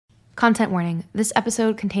Content warning. This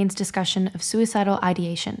episode contains discussion of suicidal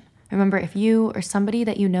ideation. Remember, if you or somebody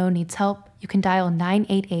that you know needs help, you can dial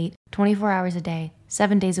 988 24 hours a day,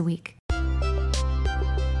 7 days a week.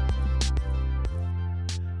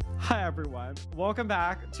 Hi everyone, welcome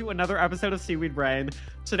back to another episode of Seaweed Brain.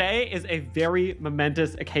 Today is a very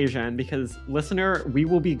momentous occasion because, listener, we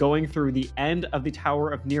will be going through the end of the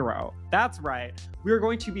Tower of Nero. That's right, we are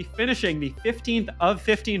going to be finishing the 15th of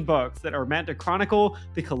 15 books that are meant to chronicle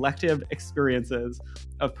the collective experiences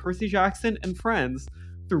of Percy Jackson and friends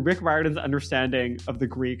through Rick Riordan's understanding of the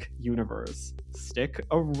Greek universe. Stick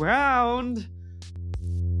around!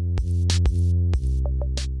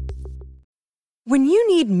 When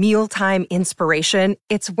you need mealtime inspiration,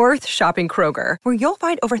 it's worth shopping Kroger, where you'll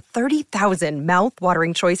find over 30,000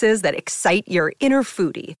 mouth-watering choices that excite your inner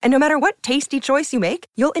foodie. And no matter what tasty choice you make,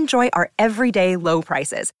 you'll enjoy our everyday low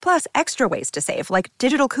prices, plus extra ways to save, like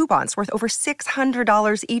digital coupons worth over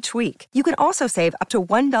 $600 each week. You can also save up to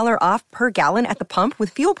 $1 off per gallon at the pump with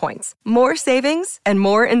fuel points. More savings and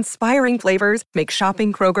more inspiring flavors make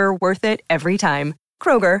shopping Kroger worth it every time.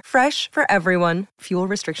 Kroger, fresh for everyone. Fuel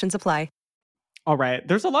restrictions apply. All right,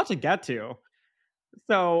 there's a lot to get to.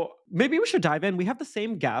 So maybe we should dive in. We have the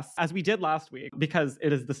same guests as we did last week because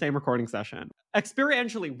it is the same recording session.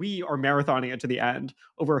 Experientially, we are marathoning it to the end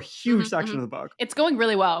over a huge section of the book. It's going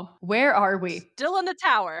really well. Where are we? Still in the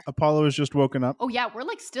tower. Apollo has just woken up. Oh yeah, we're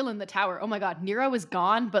like still in the tower. Oh my god, Nero is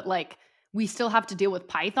gone, but like we still have to deal with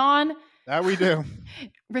Python. That we do.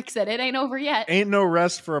 Rick said it ain't over yet. Ain't no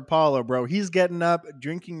rest for Apollo, bro. He's getting up,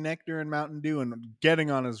 drinking nectar and Mountain Dew, and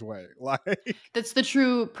getting on his way. Like, that's the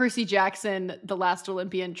true Percy Jackson, the last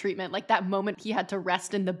Olympian treatment. Like that moment he had to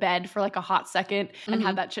rest in the bed for like a hot second and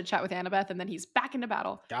have that chit chat with Annabeth, and then he's back into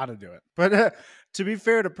battle. Gotta do it. But to be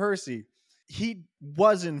fair to Percy, he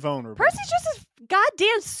was invulnerable. Percy's just a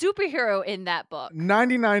goddamn superhero in that book.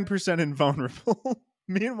 99% invulnerable.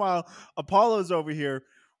 Meanwhile, Apollo's over here,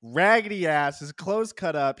 raggedy ass, his clothes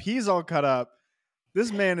cut up, he's all cut up.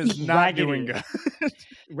 This man is not doing good.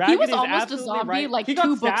 He was almost a zombie like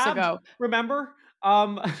 2 books ago. Remember?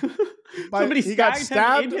 Somebody he got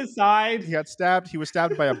stabbed him in his side. He got stabbed. He was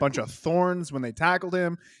stabbed by a bunch of thorns when they tackled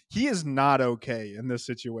him. He is not okay in this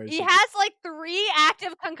situation. He has like 3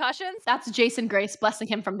 active concussions. That's Jason Grace blessing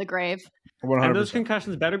him from the grave. 100%. And those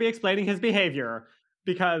concussions better be explaining his behavior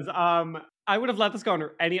because I would have let this go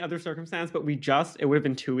under any other circumstance, but it would have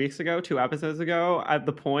been 2 weeks ago, 2 episodes ago, at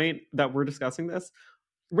the point that we're discussing this.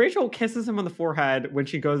 Rachel kisses him on the forehead when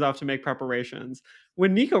she goes off to make preparations.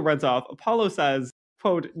 When Nico runs off, Apollo says,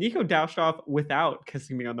 quote, "Nico dashed off without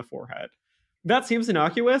kissing me on the forehead." That seems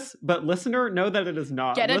innocuous, but listener, know that it is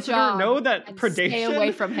not. Get a listener, job know that and predation stay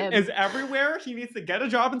away from him. Is everywhere. He needs to get a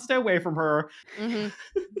job and stay away from her. Mm-hmm.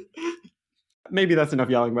 Maybe that's enough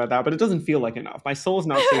yelling about that, but it doesn't feel like enough. My soul is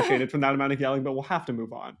not satiated from that amount of yelling, but we'll have to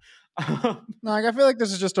move on. No, I feel like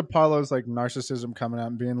this is just Apollo's like narcissism coming out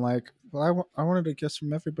and being like, well, I wanted to kiss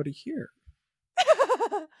from everybody here.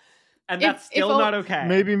 And that's still not okay.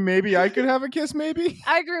 Maybe I could have a kiss, maybe?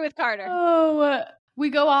 I agree with Carter. Oh, we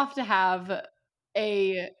go off to have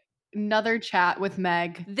another chat with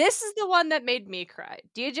Meg. This is the one that made me cry.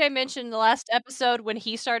 DJ mentioned in the last episode when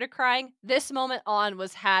he started crying. This moment on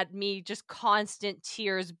had me just constant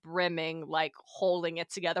tears brimming, like holding it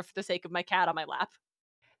together for the sake of my cat on my lap.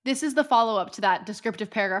 This is the follow-up to that descriptive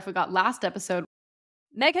paragraph we got last episode.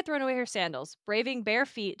 Meg had thrown away her sandals, braving bare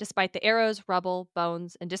feet despite the arrows, rubble,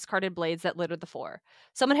 bones, and discarded blades that littered the floor.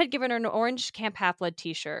 Someone had given her an orange Camp Half-Blood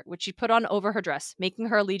t-shirt, which she put on over her dress, making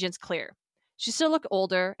her allegiance clear. She still looked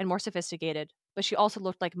older and more sophisticated, but she also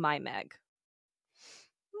looked like my Meg.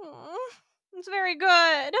 It's very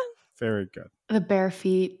good. Very good. The bare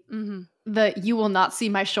feet. Mm-hmm. The "you will not see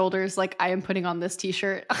my shoulders" like I am putting on this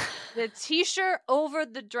t-shirt. The t-shirt over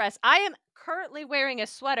the dress. I am currently wearing a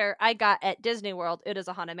sweater I got at Disney World. It is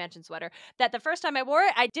a Haunted Mansion sweater. That the first time I wore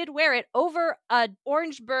it, I did wear it over an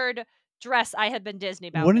orange bird dress I had been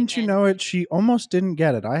Disney bound. Wouldn't you know it? She almost didn't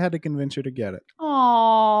get it. I had to convince her to get it.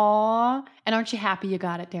 Aww. And aren't you happy you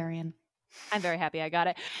got it, Darian? I'm very happy I got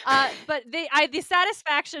it. But the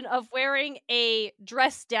satisfaction of wearing a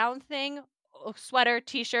dress down thing, a sweater,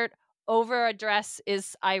 t-shirt over a dress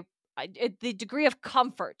is the degree of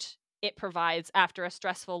comfort it provides after a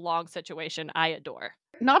stressful, long situation, I adore.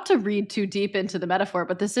 Not to read too deep into the metaphor,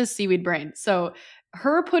 but this is Seaweed Brain. So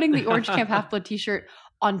her putting the Orange Camp Half-Blood t-shirt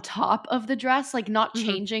on top of the dress, like not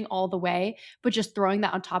changing all the way, but just throwing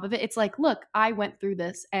that on top of it. It's like, look, I went through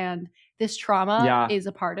this and this trauma is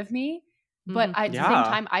a part of me, but at the same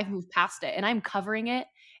time, I've moved past it and I'm covering it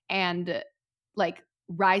and like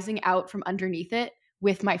rising out from underneath it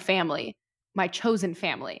with my family, my chosen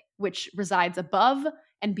family, which resides above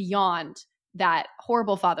and beyond that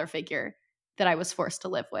horrible father figure that I was forced to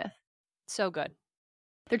live with. So good.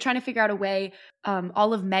 They're trying to figure out a way,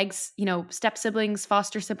 all of Meg's, step siblings,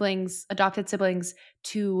 foster siblings, adopted siblings,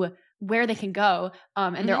 to where they can go.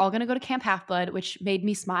 And they're all going to go to Camp Half-Blood, which made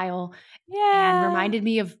me smile and reminded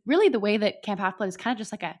me of really the way that Camp Half-Blood is kind of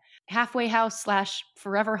just like a halfway house /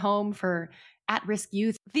 forever home for at-risk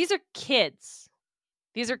youth. These are kids.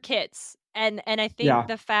 And I think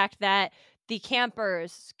the fact that the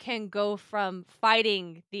campers can go from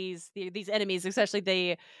fighting these enemies, especially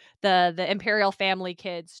the Imperial family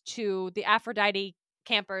kids, to the Aphrodite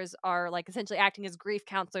campers are like essentially acting as grief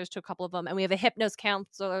counselors to a couple of them, and we have a hypnos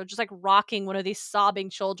counselor just like rocking one of these sobbing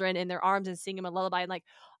children in their arms and singing them a lullaby and like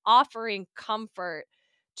offering comfort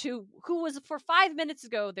to who was for 5 minutes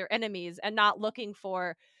ago their enemies, and not looking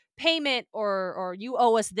for payment or you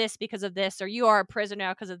owe us this because of this, or you are a prisoner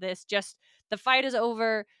now because of this. Just the fight is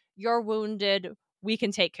over, you're wounded, we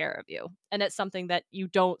can take care of you. And it's something that you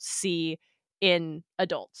don't see in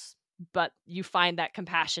adults, but you find that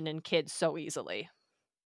compassion in kids so easily.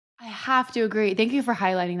 I have to agree. Thank you for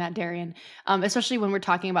highlighting that, Darian. Especially when we're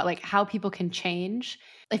talking about like how people can change.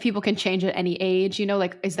 Like people can change at any age,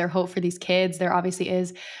 like, is there hope for these kids? There obviously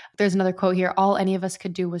is. There's another quote here. All any of us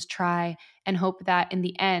could do was try and hope that in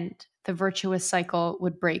the end, the virtuous cycle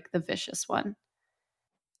would break the vicious one.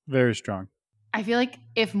 Very strong. I feel like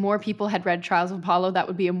if more people had read Trials of Apollo, that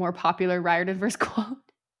would be a more popular Riordanverse quote.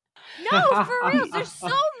 No, for real. There's so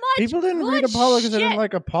much people didn't read Apollo because they didn't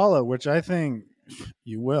like Apollo, which I think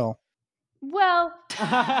you will. Well,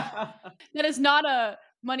 that is not a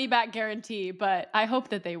money back guarantee, but I hope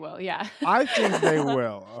that they will. Yeah. I think they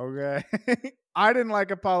will. Okay. I didn't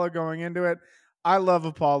like Apollo going into it. I love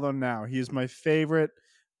Apollo now. He's my favorite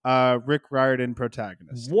Rick Riordan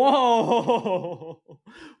protagonist. Whoa.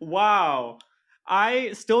 Wow.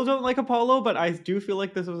 I still don't like Apollo, but I do feel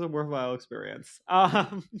like this was a worthwhile experience.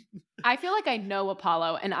 I feel like I know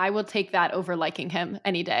Apollo, and I will take that over liking him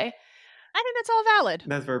any day. I think that's all valid.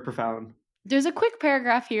 That's very profound. There's a quick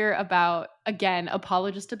paragraph here about, again,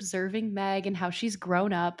 Apollo just observing Meg and how she's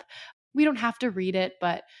grown up. We don't have to read it,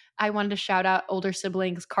 but I wanted to shout out older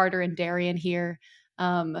siblings, Carter and Darian here.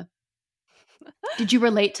 Did you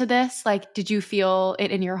relate to this? Like, did you feel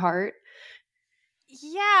it in your heart?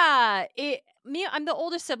 Yeah, I'm the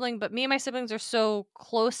oldest sibling, but me and my siblings are so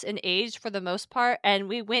close in age for the most part, and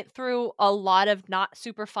we went through a lot of not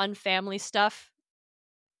super fun family stuff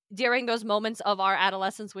during those moments of our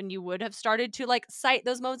adolescence when you would have started to like cite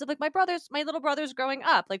those moments of like my little brothers growing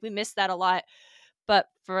up. Like we missed that a lot. But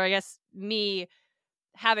for, I guess, me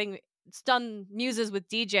having done muses with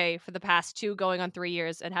DJ for the past 2 going on 3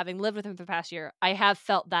 years and having lived with him for the past year, I have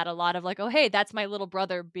felt that a lot of like, oh, hey, that's my little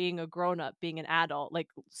brother being a grown-up, being an adult, like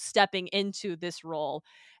stepping into this role.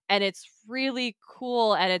 And it's really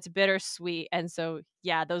cool and it's bittersweet. And so,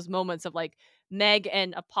 yeah, those moments of like Meg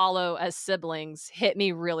and Apollo as siblings hit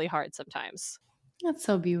me really hard sometimes. That's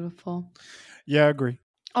so beautiful. Yeah, I agree.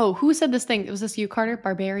 Oh, who said this thing? Was this you, Carter?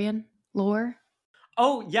 Barbarian lore?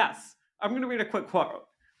 Oh, yes. I'm going to read a quick quote.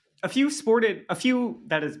 A few,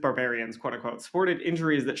 that is barbarians, quote unquote, sported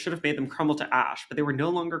injuries that should have made them crumble to ash, but they were no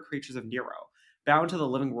longer creatures of Nero, bound to the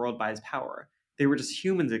living world by his power. They were just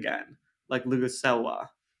humans again, like Luguselwa.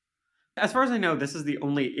 As far as I know, this is the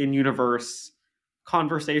only in-universe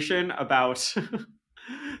conversation about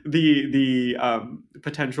the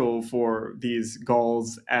potential for these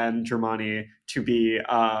Gauls and Germani to be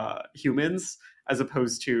humans as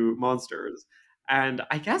opposed to monsters. And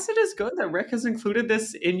I guess it is good that Rick has included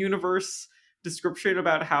this in-universe description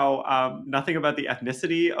about how nothing about the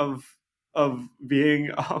ethnicity of being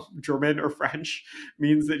German or French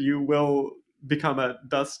means that you will become a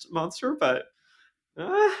dust monster, but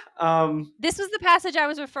this was the passage I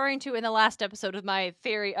was referring to in the last episode with my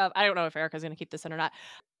theory of, I don't know if Erica's going to keep this in or not.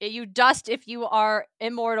 You dust if you are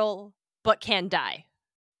immortal but can die.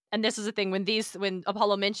 And this is the thing when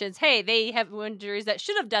Apollo mentions, hey, they have injuries that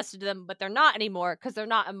should have dusted them, but they're not anymore because they're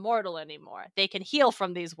not immortal anymore. They can heal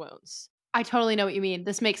from these wounds. I totally know what you mean.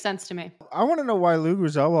 This makes sense to me. I want to know why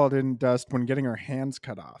Luguselwa didn't dust when getting her hands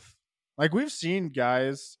cut off. Like, we've seen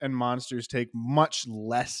guys and monsters take much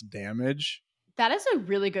less damage. That is a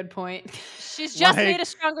really good point. She's just made of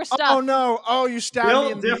stronger stuff. Oh, no. Oh, you stabbed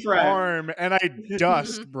me in different. the arm, and I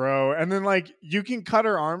dust, bro. And then, like, you can cut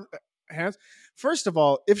her hands. First of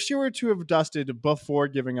all, if she were to have dusted before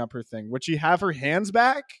giving up her thing, would she have her hands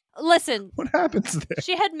back? Listen. What happens there?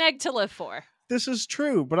 She had Meg to live for. This is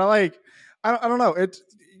true, but I don't know. It's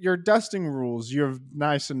your dusting rules. You're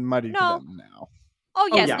nice and muddy to them now. Oh,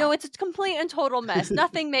 yes. Oh, yeah. No, it's a complete and total mess.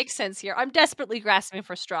 Nothing makes sense here. I'm desperately grasping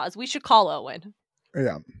for straws. We should call Owen.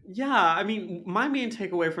 Yeah. Yeah, I mean, my main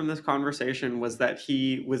takeaway from this conversation was that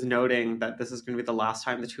he was noting that this is going to be the last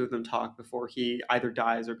time the two of them talk before he either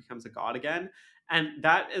dies or becomes a god again. And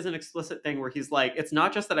that is an explicit thing where he's like, it's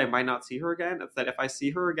not just that I might not see her again, it's that if I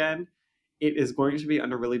see her again, it is going to be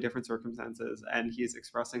under really different circumstances. And he's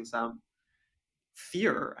expressing some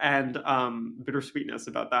fear and bittersweetness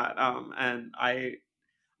about that. And I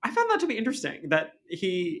found that to be interesting that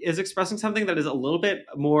he is expressing something that is a little bit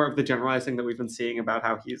more of the generalized thing that we've been seeing about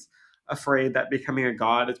how he's afraid that becoming a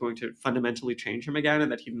god is going to fundamentally change him again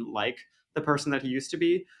and that he didn't like the person that he used to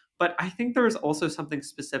be. But I think there's also something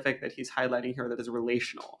specific that he's highlighting here that is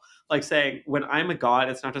relational. Like saying, when I'm a god,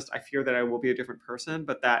 it's not just I fear that I will be a different person,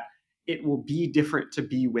 but that it will be different to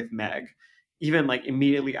be with Meg, even like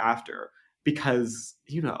immediately after, because,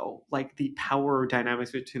 like the power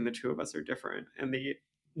dynamics between the two of us are different. And the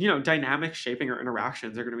dynamic shaping our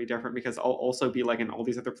interactions are going to be different because I'll also be like in all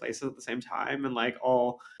these other places at the same time and like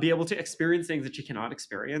I'll be able to experience things that you cannot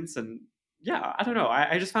experience. And yeah, I don't know.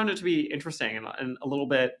 I just found it to be interesting and a little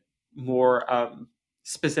bit more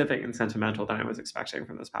specific and sentimental than I was expecting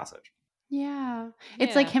from this passage. Yeah.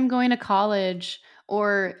 It's like him going to college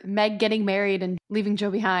or Meg getting married and leaving Joe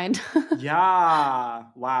behind. Yeah.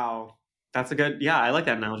 Wow. That's a good, I like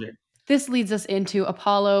that analogy. This leads us into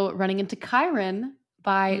Apollo running into Chiron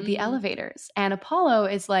by the elevators. And Apollo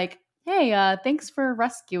is like, hey, thanks for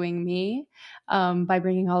rescuing me by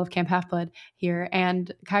bringing all of Camp Half-Blood here.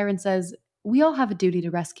 And Chiron says, we all have a duty to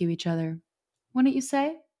rescue each other. Wouldn't you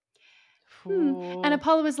say? And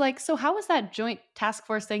Apollo is like, so how was that joint task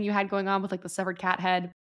force thing you had going on with like the severed cat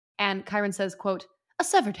head? And Chiron says, quote, a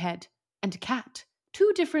severed head and a cat.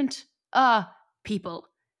 Two different, people.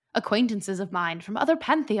 Acquaintances of mine from other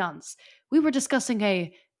pantheons. We were discussing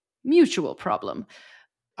a mutual problem.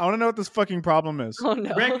 I want to know what this fucking problem is. Oh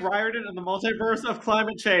no. Rick Riordan and the multiverse of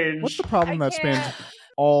climate change. What's the problem that spans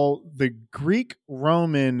all the Greek,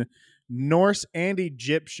 Roman, Norse, and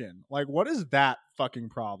Egyptian? Like, what is that fucking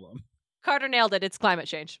problem? Carter nailed it. It's climate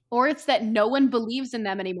change. Or it's that no one believes in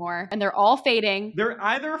them anymore and they're all fading. They're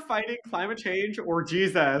either fighting climate change or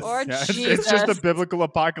Jesus. Or Jesus. Jesus. It's just a biblical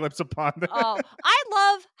apocalypse upon them. Oh, I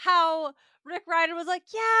love how Rick Riordan was like,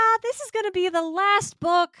 yeah, this is going to be the last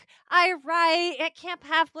book I write at Camp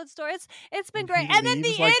Half-Blood Story. It's been great. And then the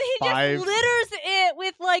like end, he just litters it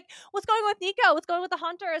with like, what's going on with Nico? What's going on with the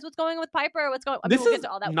Hunters? What's going on with Piper? What's going on? This we'll is get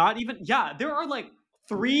to all that. not even, there are like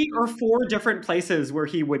 3 or 4 different places where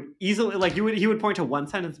he would easily, like he would point to one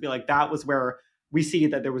sentence and be like, that was where we see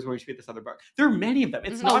that there was going to be this other book. There are many of them.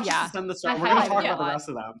 It's not just Send the Star. We're going to talk about the rest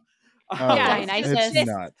of them. It's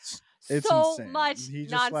nuts. It's so insane. Much He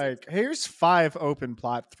just nonsense. like, here's 5 open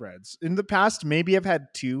plot threads. In the past, maybe I've had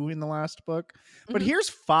 2 in the last book, but here's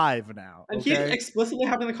 5 now. And he's explicitly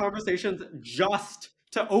having the conversations just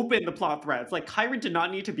to open the plot threads. Like, Chiron did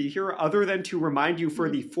not need to be here other than to remind you for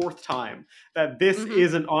the 4th time that this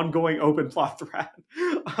is an ongoing open plot thread.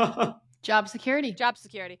 Job security. Job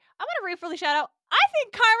security. I want to briefly shout out, I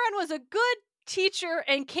think Chiron was a good teacher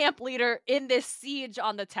and camp leader in this siege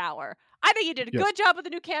on the tower. I think he did a good job with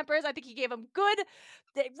the new campers. I think he gave them good,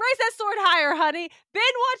 raise that sword higher, honey. Ben,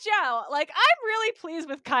 watch out. Like, I'm really pleased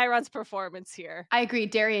with Chiron's performance here. I agree.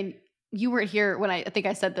 Darian, you weren't here when I think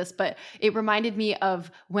I said this, but it reminded me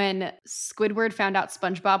of when Squidward found out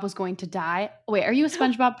SpongeBob was going to die. Wait, are you a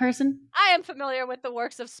SpongeBob person? I am familiar with the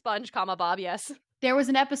works of Sponge, Bob, yes. There was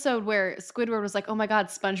an episode where Squidward was like, oh my God,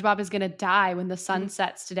 SpongeBob is going to die when the sun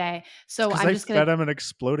sets today. So I'm just going to fed him an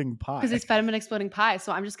exploding pie. Because he's fed him an exploding pie.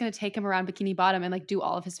 So I'm just going to take him around Bikini Bottom and like do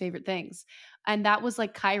all of his favorite things. And that was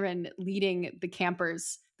like Chiron leading the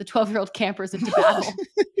campers, the 12-year-old campers into battle,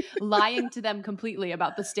 lying to them completely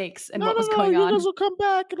about the stakes and what was going on. You guys will come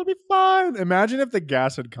back. It'll be fine. Imagine if the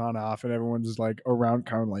gas had gone off and everyone's just like around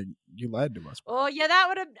kind of like, you lied to us. Oh yeah, that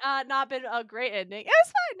would have not been a great ending.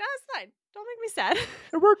 It's fine. No, it's fine. Don't make me sad.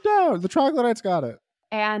 It worked out. The troglodytes got it.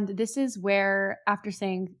 And this is where, after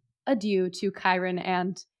saying adieu to Chiron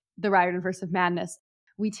and the Riordan-verse of Madness,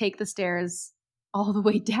 we take the stairs all the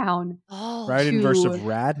way down. Riordan-verse of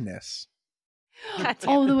Radness.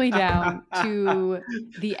 All the way down to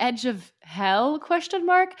the edge of hell, ?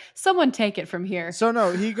 Someone take it from here. So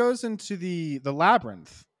no, he goes into the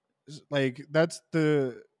labyrinth. Like, that's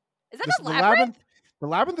the... Is that the labyrinth? The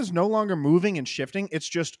labyrinth is no longer moving and shifting. It's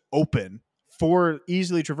just open for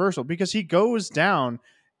easily traversal because he goes down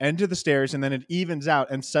into the stairs and then it evens out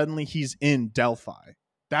and suddenly he's in Delphi.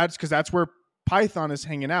 That's because that's where Python is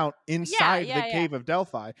hanging out inside the cave of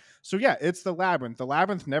Delphi. So yeah, it's the labyrinth. The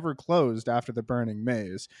labyrinth never closed after the burning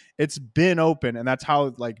maze. It's been open, and that's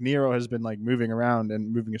how like Nero has been like moving around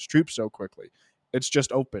and moving his troops so quickly. It's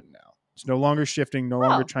just open now. It's no longer shifting, no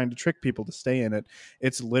longer trying to trick people to stay in it.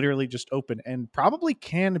 It's literally just open and probably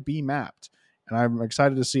can be mapped. And I'm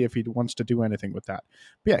excited to see if he wants to do anything with that.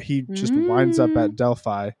 But yeah, he just winds up at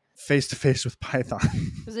Delphi face to face with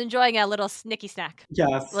Python. Was enjoying a little snicky snack.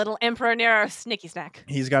 Yes. Little Emperor Nero snicky snack.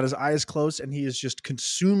 He's got his eyes closed and he is just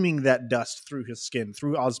consuming that dust through his skin,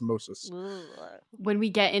 through osmosis. When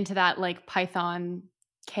we get into that like Python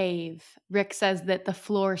cave, Rick says that the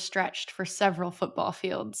floor stretched for several football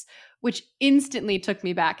fields, which instantly took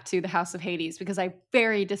me back to the House of Hades, because I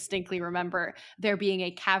very distinctly remember there being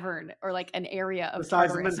a cavern or like an area of The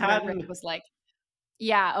size of Tartarus where Manhattan. Rick was like,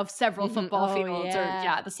 of several football Oh, fields,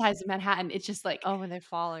 yeah. or the size of Manhattan. It's just like, when they're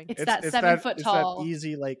falling. it's that 7 foot tall. It's that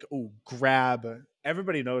easy, like, grab.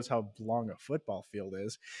 Everybody knows how long a football field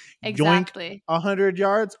is. Exactly. Yoink, 100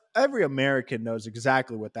 yards. Every American knows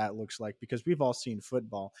exactly what that looks like because we've all seen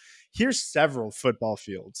football. Here's several football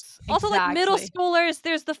fields. Also, like middle Exactly. schoolers,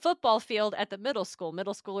 there's the football field at the middle school.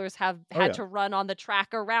 Middle schoolers have had to run on the track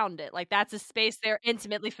around it. Like, that's a space they're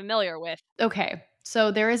intimately familiar with. Okay,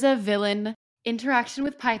 so there is a villain interaction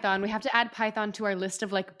with Python. We have to add Python to our list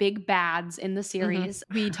of like big bads in the series.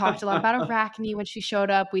 We talked a lot about Arachne when she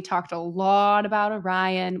showed up. We talked a lot about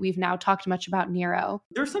Orion. We've now talked much about Nero.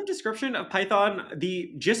 There's some description of Python.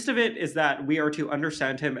 The gist of it is that we are to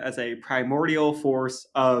understand him as a primordial force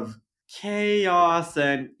of chaos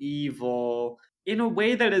and evil in a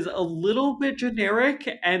way that is a little bit generic,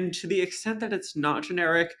 and to the extent that it's not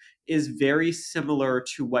generic, is very similar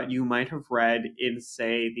to what you might have read in,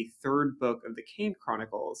 say, the third book of the Kane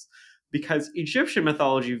Chronicles, because Egyptian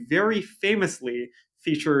mythology very famously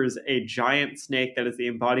features a giant snake that is the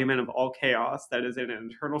embodiment of all chaos, that is in an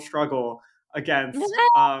eternal struggle against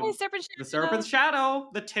the serpent's shadow,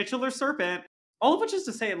 the titular serpent. All of which is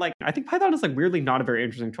to say, like, I think Python is like weirdly not a very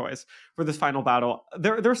interesting choice for this final battle.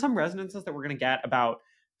 There are some resonances that we're going to get about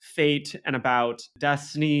fate and about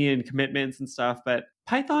destiny and commitments and stuff, but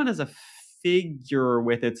Python is a figure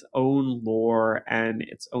with its own lore and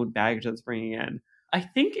its own baggage that's bringing in. I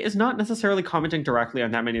think is not necessarily commenting directly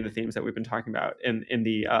on that many of the themes that we've been talking about in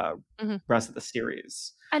the rest of the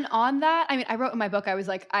series. And on that, I mean, I wrote in my book, I was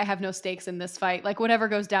like, I have no stakes in this fight. Like, whatever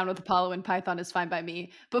goes down with Apollo and Python is fine by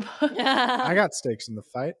me. But I got stakes in the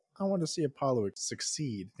fight. I want to see Apollo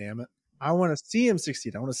succeed, damn it. I want to see him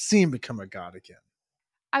succeed. I want to see him become a god again.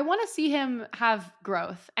 I want to see him have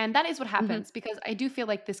growth. And that is what happens, because I do feel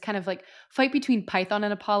like this kind of like fight between Python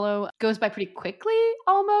and Apollo goes by pretty quickly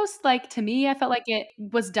almost. Like, to me, I felt like it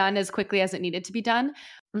was done as quickly as it needed to be done.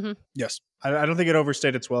 Yes. I don't think it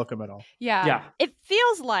overstayed its welcome at all. Yeah. It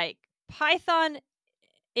feels like Python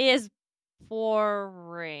is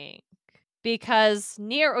boring because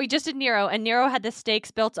we just did Nero, and Nero had the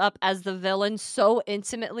stakes built up as the villain so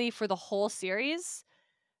intimately for the whole series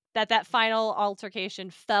that final altercation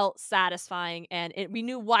felt satisfying, and we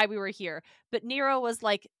knew why we were here. But Nero was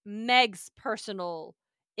like Meg's personal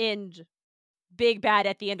end, big bad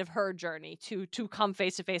at the end of her journey to come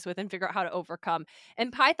face to face with and figure out how to overcome.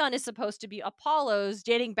 And Python is supposed to be Apollo's,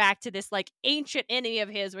 dating back to this like ancient enemy of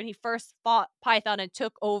his when he first fought Python and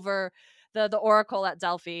took over the oracle at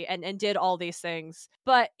Delphi and did all these things.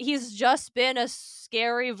 But he's just been a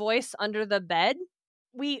scary voice under the bed.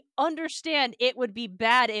 We understand it would be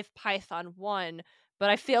bad if Python won, but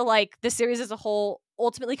I feel like the series as a whole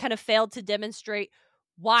ultimately kind of failed to demonstrate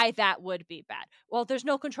why that would be bad. Well, if there's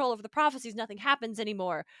no control over the prophecies, nothing happens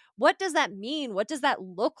anymore. What does that mean? What does that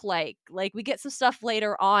look like? Like, we get some stuff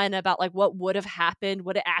later on about like what would have happened,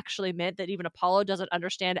 what it actually meant that even Apollo doesn't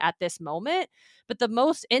understand at this moment. But the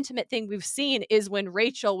most intimate thing we've seen is when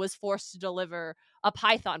Rachel was forced to deliver a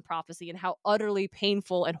Python prophecy and how utterly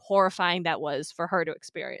painful and horrifying that was for her to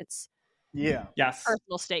experience. Yeah. Yes.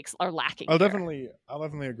 Personal stakes are lacking. I'll definitely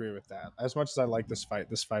agree with that. As much as I like this fight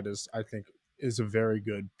is, I think, is a very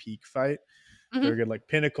good peak fight. Very good, like,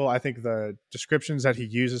 pinnacle. I think the descriptions that he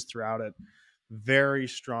uses throughout it, very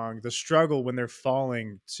strong. The struggle when they're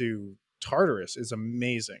falling to Tartarus is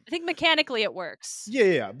amazing. I think mechanically it works.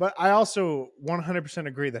 Yeah. But I also 100%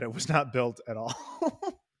 agree that it was not built at all.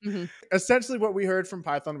 Essentially, what we heard from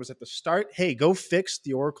Python was at the start, hey, go fix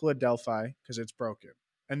the Oracle at Delphi because it's broken.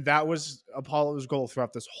 And that was Apollo's goal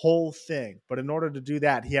throughout this whole thing. But in order to do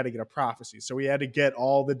that, he had to get a prophecy. So he had to get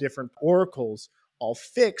all the different oracles all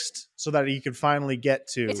fixed so that he could finally get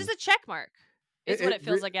to... It's just a check mark. It's what it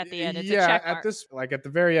feels like at the end. It's a check mark. At the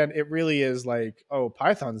very end, it really is like, oh,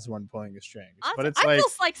 Python's the one pulling the strings. But it's I feel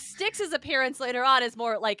like Styx's appearance later on is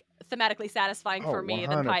more like thematically satisfying for me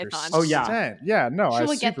than 100%. Python. Oh, yeah. Yeah, no, Should I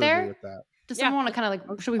we get super there? agree with that. Does someone want to kind of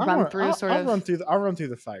like, should we run through I'll run through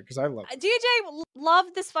the fight because I love it. DJ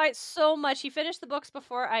loved this fight so much. He finished the books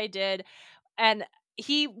before I did. And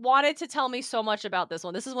He wanted to tell me so much about this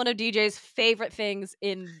one. This is one of DJ's favorite things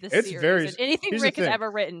in the It's series. very- And anything here's the Rick has thing. ever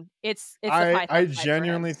written, it's the I Python fight for him.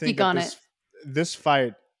 genuinely think Speak on that this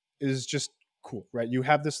fight is just cool, right? You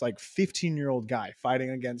have this like 15-year-old guy fighting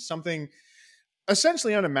against something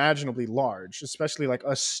essentially unimaginably large, especially like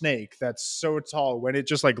a snake that's so tall when it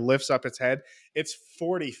just like lifts up its head, it's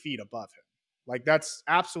 40 feet above him. Like that's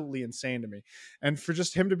absolutely insane to me. And for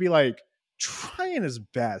just him to be like trying his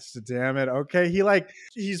best, damn it, okay?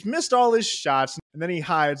 He's missed all his shots and then he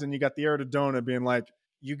hides and you got the Aerodona being like,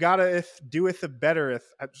 you gotta doeth the bettereth,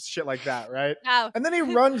 shit like that, right? Wow. And then he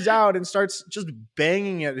runs out and starts just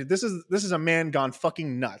banging it. This is a man gone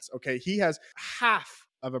fucking nuts, okay? He has half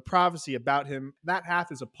of a prophecy about him. That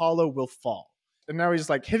half is Apollo will fall. And now he's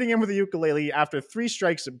like hitting him with a ukulele. After 3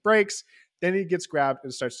 strikes, it breaks. Then he gets grabbed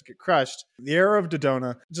and starts to get crushed. The arrow of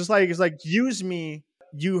Dodona, just like, is like, use me.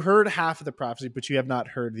 You heard half of the prophecy, but you have not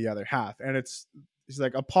heard the other half. And he's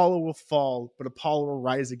like, Apollo will fall, but Apollo will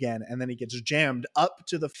rise again. And then he gets jammed up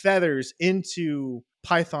to the feathers into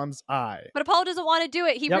Python's eye. But Apollo doesn't want to do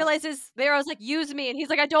it. He Yep. realizes the arrow's like, use me. And he's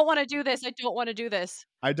like, I don't want to do this. I don't want to do this.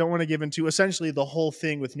 I don't want to give into essentially the whole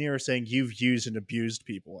thing with Nero saying you've used and abused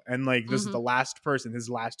people. And like, this is the last person, his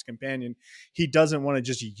last companion. He doesn't want to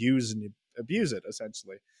just use and abuse it,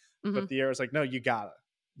 essentially. But the arrow's like, no, you gotta.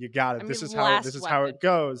 I mean, this is how it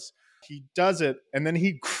goes. He does it, and then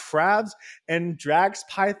he grabs and drags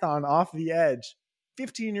Python off the edge.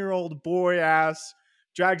 15-year-old boy ass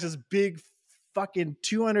drags this big fucking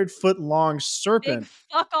 200-foot long serpent. Big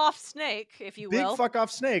fuck off snake, if you will. Big fuck off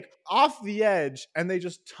snake off the edge, and they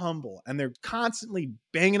just tumble. And they're constantly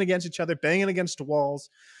banging against each other, banging against walls,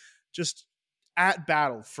 just at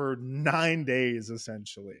battle for 9 days,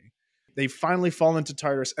 essentially. They finally fall into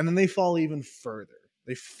Tartarus, and then they fall even further.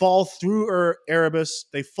 They fall through Erebus,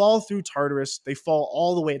 they fall through Tartarus, they fall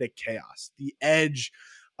all the way to Chaos, the edge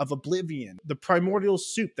of oblivion, the primordial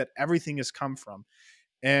soup that everything has come from.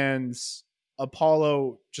 And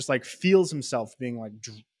Apollo just like feels himself being like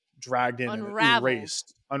dragged in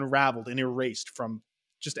unraveled and erased from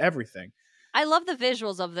just everything. I love the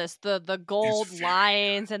visuals of this. The gold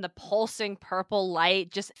lines and the pulsing purple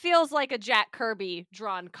light just feels like a Jack Kirby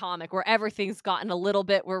drawn comic where everything's gotten a little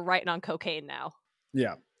bit, we're writing on cocaine now.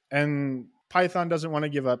 Yeah. And Python doesn't want to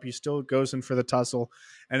give up. He still goes in for the tussle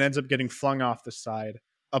and ends up getting flung off the side.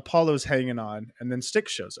 Apollo's hanging on, and then Styx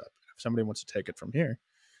shows up. If somebody wants to take it from here.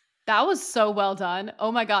 That was so well done.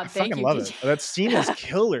 Oh my God. Thank you. I love it. That scene is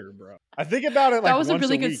killer, bro. I think about it like that was once a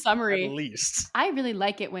really good week, summary. at least. I really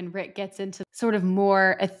like it when Rick gets into sort of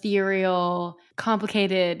more ethereal,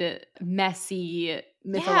 complicated, messy,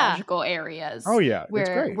 mythological areas. Oh yeah, where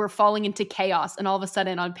it's great. We're falling into chaos, and all of a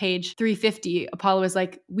sudden on page 350, Apollo is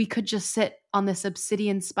like, we could just sit on this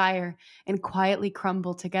obsidian spire and quietly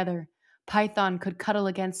crumble together. Python could cuddle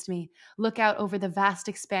against me, look out over the vast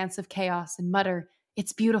expanse of chaos and mutter,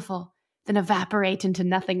 it's beautiful, then evaporate into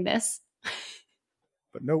nothingness.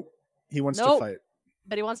 But nope, he wants to fight.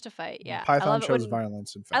 But he wants to fight, yeah. Python shows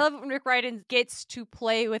violence and fight. I love it when Rick Riordan gets to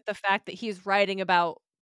play with the fact that he's writing about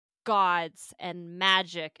gods and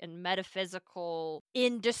magic and metaphysical,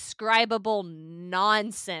 indescribable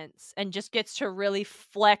nonsense and just gets to really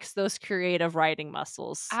flex those creative writing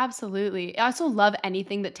muscles. Absolutely. I also love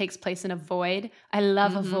anything that takes place in a void. I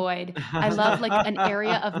love a void. I love like an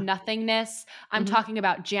area of nothingness. I'm talking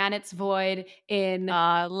about Janet's void in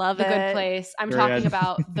love The it. Good Place. I'm talking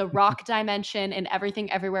about the rock dimension and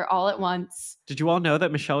Everything Everywhere All at Once. Did you all know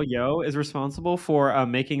that Michelle Yeoh is responsible for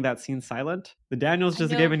making that scene silent? The Daniels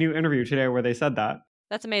just gave a new interview today where they said that.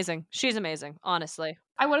 That's amazing. She's amazing, honestly.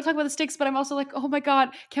 I want to talk about the Styx, but I'm also like, oh my God,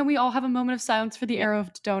 can we all have a moment of silence for the arrow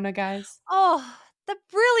of Dodona, guys? Oh, that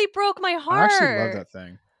really broke my heart. I actually love that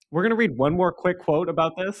thing. We're going to read one more quick quote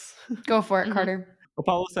about this. Go for it, Carter.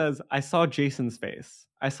 Apollo says, I saw Jason's face.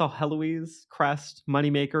 I saw Heloise, Crest,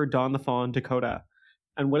 Moneymaker, Dawn the Fawn, Dakota.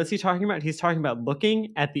 And what is he talking about? He's talking about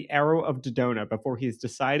looking at the arrow of Dodona before he's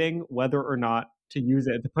deciding whether or not to use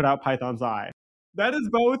it to put out Python's eye. That is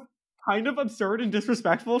both kind of absurd and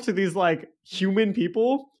disrespectful to these, like, human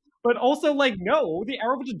people, but also, like, no, the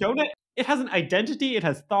arrow of Dodona, it has an identity, it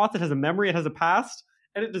has thoughts, it has a memory, it has a past,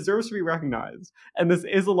 and it deserves to be recognized. And this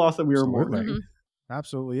is a loss that we are mourning.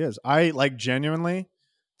 Absolutely is. I, like, genuinely,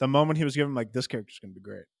 the moment he was given, like, this character's going to be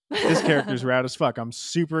great. This character's rad as fuck. I'm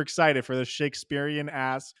super excited for this Shakespearean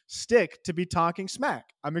ass stick to be talking smack.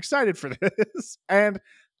 I'm excited for this. And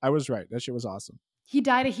I was right. That shit was awesome. He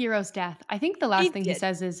died a hero's death. I think the last thing he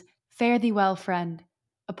says is, fare thee well, friend.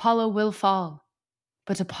 Apollo will fall,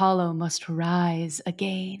 but Apollo must rise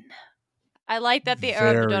again. I like that the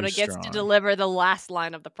arrow of Dodona gets to strong. deliver the last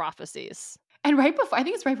line of the prophecies. And right before, I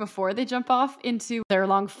think it's right before they jump off into their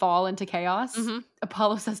long fall into chaos,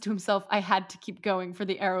 Apollo says to himself, I had to keep going for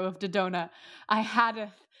the arrow of Dodona. I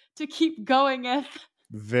had to keep goingeth.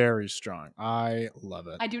 Very strong. I love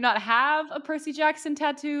it. I do not have a Percy Jackson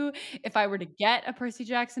tattoo. If I were to get a Percy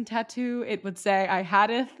Jackson tattoo, it would say, I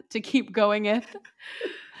hadeth to keep goingeth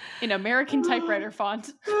in American typewriter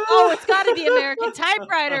font. Oh, it's got to be American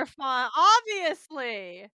typewriter font,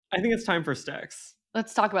 obviously. I think it's time for Styx.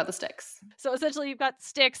 Let's talk about the Styx. So essentially you've got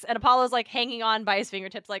Styx and Apollo's like hanging on by his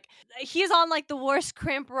fingertips. Like he's on like the worst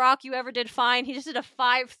crimp rock you ever did find. He just did a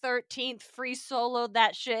 5/13 free soloed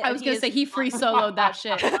that shit. I was going to say he free soloed that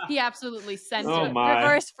shit. He absolutely sent Oh it. my.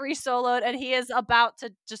 Reverse free soloed, and he is about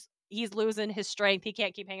to he's losing his strength. He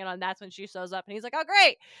can't keep hanging on. That's when she shows up and he's like, oh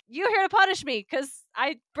great, you're here to punish me because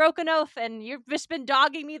I broke an oath and you've just been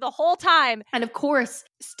dogging me the whole time. And of course,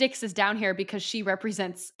 Styx is down here because she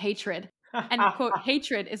represents hatred. And quote,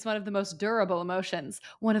 hatred is one of the most durable emotions,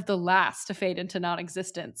 one of the last to fade into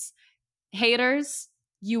non-existence. Haters,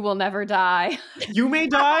 you will never die. You may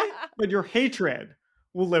die, but your hatred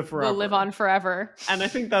will live forever. Will live on forever. And I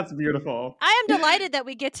think that's beautiful. I am delighted that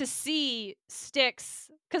we get to see Styx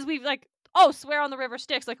because we've like, swear on the river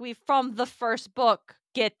Styx. Like we from the first book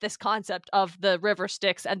get this concept of the river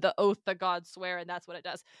Styx and the oath the gods swear, and that's what it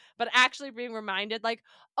does. But actually being reminded like,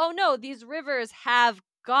 oh no, these rivers have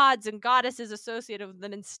gods and goddesses associated with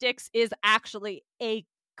them, and Styx is actually a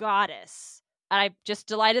goddess. And I'm just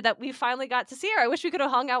delighted that we finally got to see her. I wish we could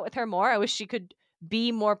have hung out with her more. I wish she could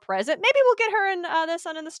be more present. Maybe we'll get her in The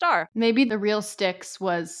Sun and the Star. Maybe the real Styx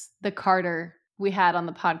was the Carter we had on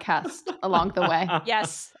the podcast along the way.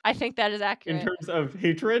 Yes, I think that is accurate. In terms of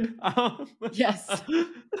hatred? Yes.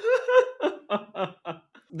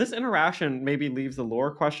 This interaction maybe leaves the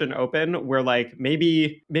lore question open where like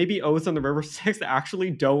maybe oaths on the river Styx actually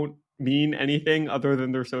don't mean anything other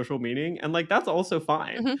than their social meaning, and like that's also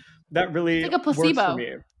fine. That really it's like a placebo. works for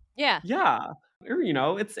me. Yeah,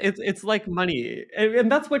 or it's like money, and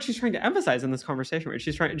that's what she's trying to emphasize in this conversation, right?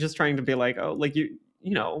 She's trying to be like, oh, like you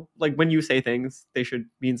know, like when you say things they should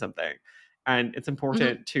mean something, and it's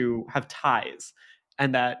important to have ties,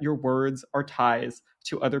 and that your words are ties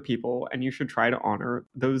to other people, and you should try to honor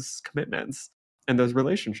those commitments and those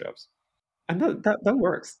relationships. And that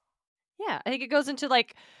works. Yeah, I think it goes into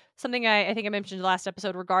like something I think I mentioned in the last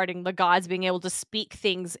episode regarding the gods being able to speak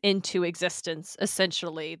things into existence,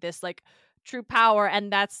 essentially. This like true power,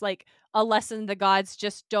 and that's like a lesson the gods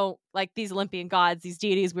just don't, like these Olympian gods, these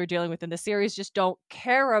deities we're dealing with in the series, just don't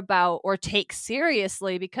care about or take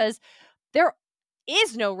seriously because there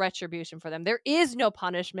is no retribution for them. There is no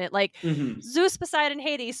punishment. Like Zeus, Poseidon,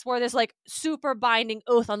 Hades swore this like super binding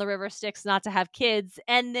oath on the river Styx not to have kids.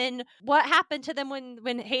 And then what happened to them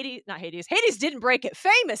when Hades didn't break it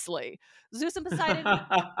famously. Zeus and Poseidon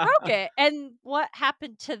broke it. And what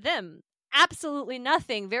happened to them? Absolutely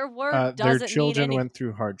nothing. Their word doesn't their children mean went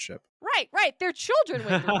through hardship. Right. Their children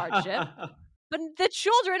went through hardship. But the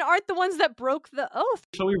children aren't the ones that broke the oath.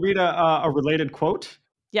 Shall we read a related quote?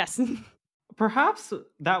 Yes. Perhaps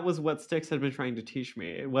that was what Styx had been trying to teach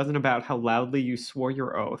me. It wasn't about how loudly you swore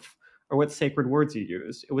your oath or what sacred words you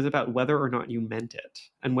used. It was about whether or not you meant it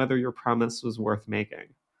and whether your promise was worth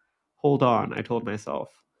making. Hold on, I told myself,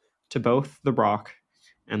 to both the rock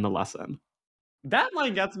and the lesson. That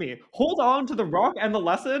line gets me. Hold on to the rock and the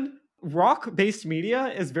lesson. Rock-based media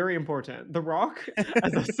is very important. The rock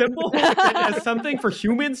as a symbol and as something for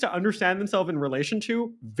humans to understand themselves in relation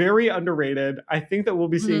to, very underrated. I think that we'll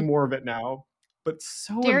be seeing more of it now, but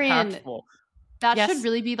so Darian, impactful. That should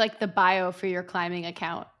really be like the bio for your climbing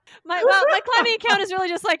account. My climbing account is really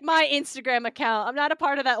just like my Instagram account. I'm not a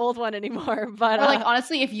part of that old one anymore. But or like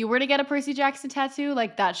honestly, if you were to get a Percy Jackson tattoo,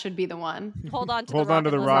 like that should be the one. Hold on to Hold the on to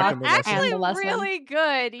the rock and the lesson. Actually, And the lesson. really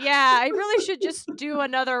good. Yeah, I really should just do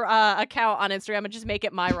another account on Instagram and just make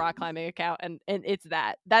it my rock climbing account, and it's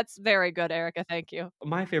that. That's very good, Erica. Thank you.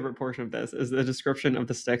 My favorite portion of this is the description of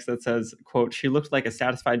the Styx that says, quote, she looked like a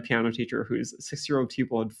satisfied piano teacher whose 6-year-old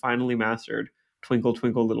pupil had finally mastered Twinkle,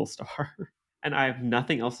 Twinkle, Little Star. And I have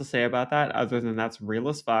nothing else to say about that other than that's real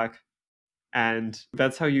as fuck. And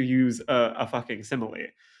that's how you use a fucking simile.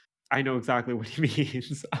 I know exactly what he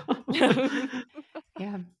means.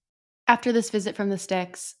 Yeah. After this visit from the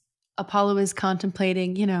Styx, Apollo is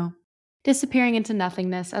contemplating, disappearing into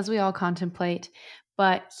nothingness, as we all contemplate.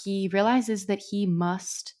 But he realizes that he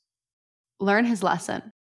must learn his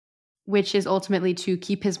lesson, which is ultimately to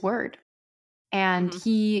keep his word. And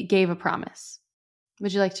he gave a promise.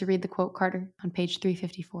 Would you like to read the quote, Carter, on page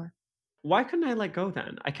 354? Why couldn't I let go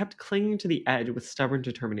then? I kept clinging to the edge with stubborn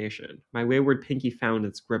determination. My wayward pinky found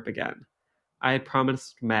its grip again. I had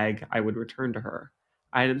promised Meg I would return to her.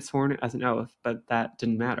 I hadn't sworn it as an oath, but that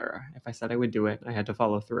didn't matter. If I said I would do it, I had to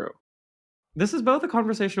follow through. This is both a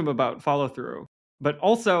conversation about follow through, but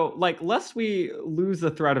also, like, lest we lose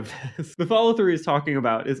the thread of this, the follow through he's talking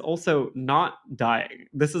about is also not dying.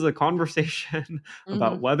 This is a conversation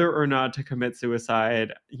about whether or not to commit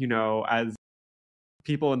suicide, you know, as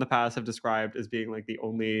people in the past have described as being like the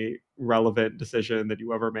only relevant decision that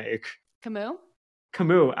you ever make.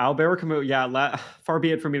 Camus, Albert Camus. Yeah, far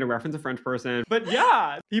be it for me to reference a French person. But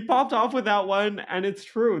yeah, he popped off with that one. And it's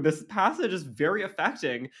true. This passage is very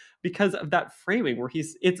affecting because of that framing where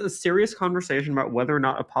it's a serious conversation about whether or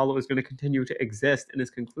not Apollo is going to continue to exist. And his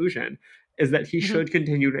conclusion is that he should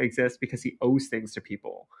continue to exist because he owes things to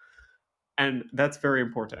people. And that's very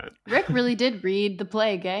important. Rick really did read the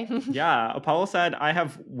play, Gay. Yeah, Apollo said, I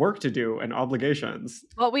have work to do and obligations.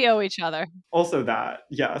 But we owe each other. Also that,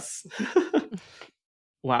 yes.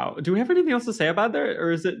 Wow. Do we have anything else to say about that?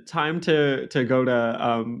 Or is it time to go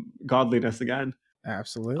to godliness again?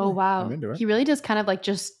 Absolutely. Oh, wow. I'm into it. He really does kind of like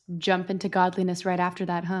just jump into godliness right after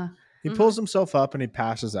that, huh? He pulls himself up and he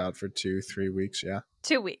passes out for 2-3 weeks. Yeah.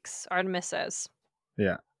 2 weeks, Artemis says.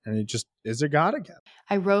 Yeah. And he just is a god again.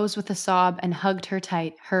 I rose with a sob and hugged her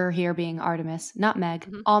tight, her here being Artemis, not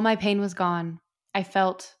Meg. All my pain was gone. I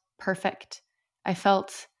felt perfect. I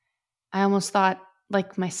almost thought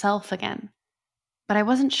like myself again. But I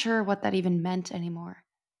wasn't sure what that even meant anymore.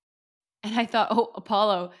 And I thought, oh,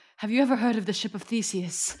 Apollo, have you ever heard of the ship of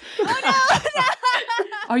Theseus? Oh, no!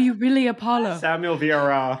 Are you really Apollo? Samuel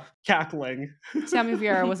Vieira cackling. Samuel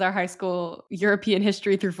Vieira was our high school European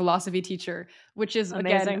history through philosophy teacher, which is,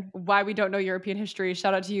 Amazing. again, why we don't know European history.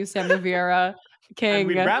 Shout out to you, Samuel Vieira, king. And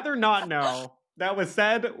we'd rather not know. That was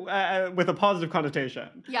said with a positive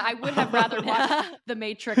connotation. Yeah, I would have rather watched The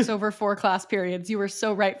Matrix over 4 class periods. You were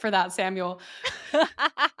so right for that, Samuel.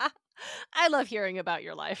 I love hearing about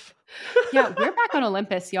your life. Yeah, we're back on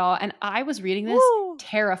Olympus, y'all. And I was reading this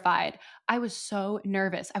terrified. I was so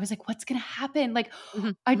nervous. I was like, what's going to happen? Like,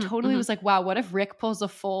 I totally was like, wow, what if Rick pulls a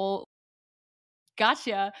full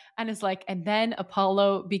gotcha and is like, and then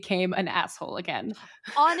Apollo became an asshole again?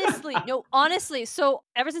 Honestly. So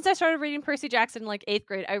ever since I started reading Percy Jackson in like 8th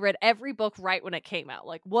grade, I read every book right when it came out,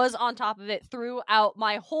 like was on top of it throughout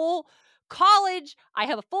my whole college. I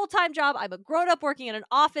have a full-time job. I'm a grown-up working in an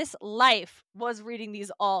office. Life was reading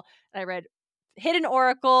these all. And I read Hidden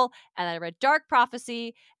Oracle, and I read Dark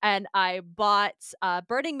Prophecy, and I bought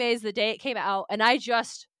Burning Maze the day it came out, and I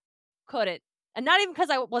just couldn't. And not even because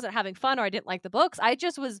I wasn't having fun or I didn't like the books. I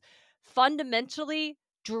just was fundamentally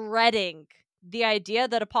dreading the idea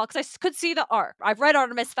that Apollo, because I could see the arc. I've read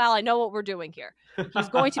Artemis Fowl. I know what we're doing here. He's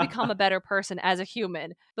going to become a better person as a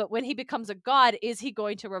human. But when he becomes a god, is he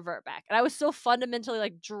going to revert back? And I was so fundamentally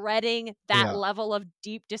like dreading that level of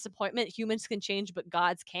deep disappointment. Humans can change, but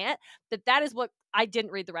gods can't. That is what I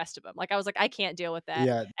didn't read the rest of them. Like I was like, I can't deal with that.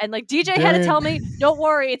 Yeah. And like DJ had to tell me, don't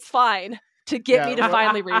worry, it's fine, to get me to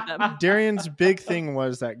finally read them. Darian's big thing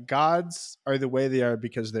was that gods are the way they are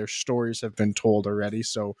because their stories have been told already.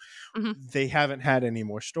 So they haven't had any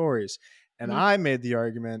more stories. And I made the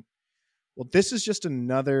argument, well, this is just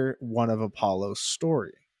another one of Apollo's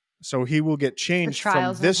story. So he will get changed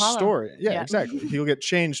from this story. Yeah, exactly. He'll get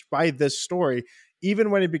changed by this story. Even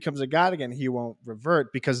when he becomes a god again, he won't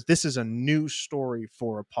revert because this is a new story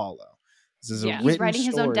for Apollo. This is a written He's writing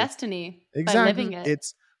his own story. destiny Exactly. by living it.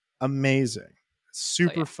 It's amazing.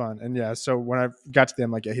 Super fun. And yeah, so when I got to the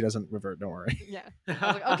end, like, yeah, he doesn't revert, don't worry. Yeah. I was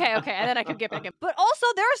like, okay. And then I could get back in. But also,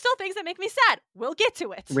 there are still things that make me sad. We'll get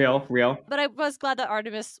to it. Real. But I was glad that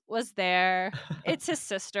Artemis was there. It's his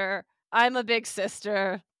sister. I'm a big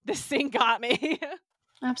sister. This thing got me.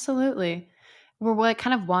 Absolutely. We're like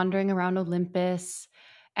kind of wandering around Olympus,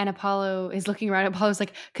 and Apollo is looking around. Apollo's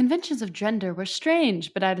like, conventions of gender were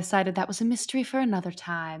strange, but I decided that was a mystery for another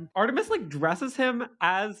time. Artemis like dresses him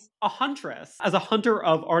as a huntress, as a hunter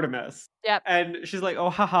of Artemis. Yep. And she's like, oh,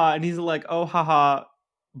 haha. And he's like, oh, haha.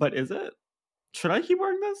 But is it? Should I keep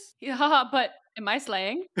wearing this? Yeah, haha, but am I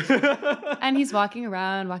slaying? And he's walking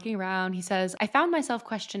around. He says, I found myself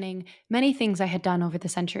questioning many things I had done over the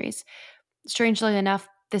centuries. Strangely enough,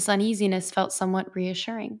 this uneasiness felt somewhat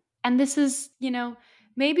reassuring. And this is,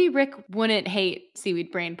 maybe Rick wouldn't hate Seaweed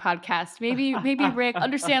Brain podcast. Maybe Rick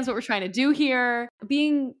understands what we're trying to do here.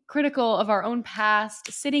 Being critical of our own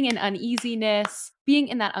past, sitting in uneasiness, being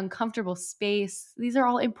in that uncomfortable space. These are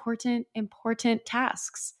all important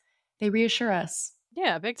tasks. They reassure us.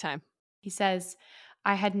 Yeah, big time. He says,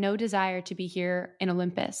 I had no desire to be here in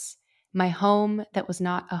Olympus, my home that was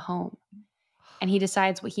not a home. And he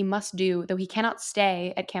decides what he must do, though he cannot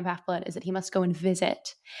stay at Camp Half-Blood, is that he must go and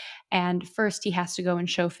visit. And first he has to go and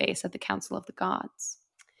show face at the Council of the Gods.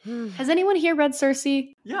 Has anyone here read Circe?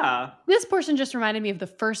 Yeah. This portion just reminded me of the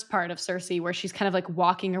first part of Circe, where she's kind of like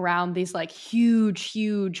walking around these like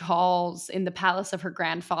huge halls in the palace of her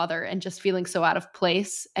grandfather and just feeling so out of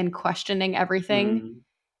place and questioning everything Mm.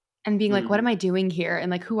 and being like, what Mm. am I doing here? And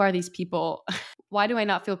like, who are these people? Why do I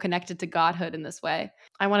not feel connected to godhood in this way?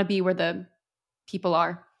 I want to be where the people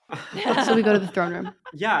are. So we go to the throne room.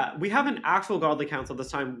 Yeah, we have an actual godly council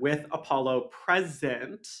this time with Apollo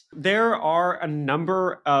present. There are a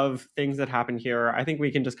number of things that happen here. I think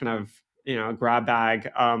we can just kind of, grab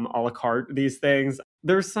bag a la carte these things.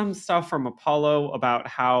 There's some stuff from Apollo about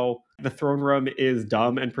how the throne room is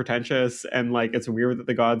dumb and pretentious, and like it's weird that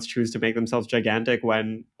the gods choose to make themselves gigantic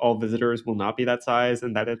when all visitors will not be that size,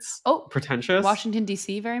 and that it's pretentious. Washington,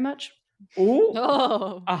 D.C. very much. Ooh.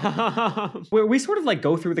 Oh. We sort of like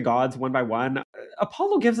go through the gods one by one.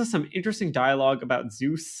 Apollo gives us some interesting dialogue about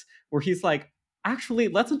Zeus, where he's like, actually,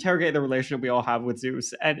 let's interrogate the relationship we all have with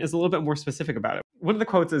Zeus, and is a little bit more specific about it. One of the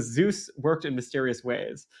quotes is, Zeus worked in mysterious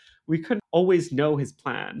ways. We couldn't always know his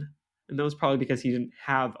plan. And that was probably because he didn't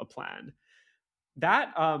have a plan.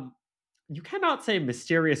 That, you cannot say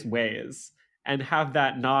mysterious ways and have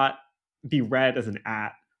that not be read as an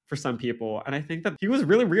at for some people. And I think that he was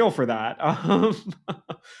really real for that.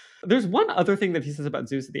 There's one other thing that he says about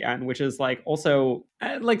Zeus at the end, which is like also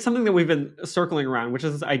like something that we've been circling around, which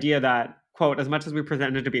is this idea that, quote, as much as we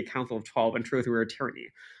presented to be a council of 12, in truth we were a tyranny.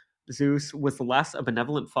 Zeus was less a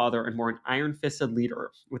benevolent father and more an iron-fisted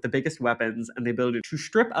leader with the biggest weapons and the ability to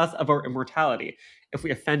strip us of our immortality if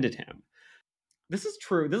we offended him. This is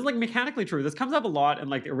true. This is like mechanically true. This comes up a lot in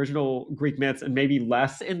like the original Greek myths and maybe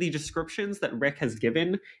less in the descriptions that Rick has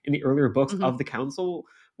given in the earlier books of the council,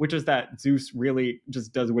 which is that Zeus really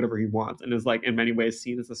just does whatever he wants and is like in many ways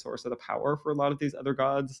seen as the source of the power for a lot of these other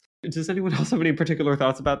gods. Does anyone else have any particular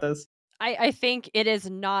thoughts about this? I think it is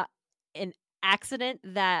not an accident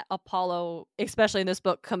that Apollo, especially in this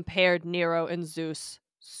book, compared Nero and Zeus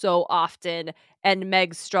so often, and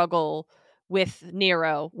Meg's struggle with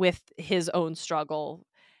Nero, with his own struggle.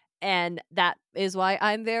 And that is why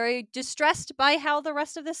I'm very distressed by how the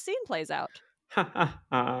rest of this scene plays out.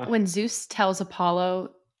 When Zeus tells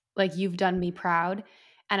Apollo, like, you've done me proud,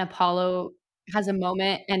 and Apollo has a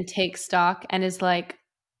moment and takes stock and is like,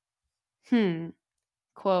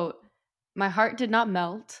 quote, my heart did not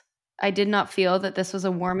melt. I did not feel that this was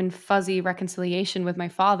a warm and fuzzy reconciliation with my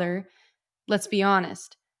father. Let's be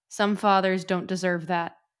honest. Some fathers don't deserve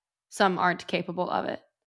that. Some aren't capable of it.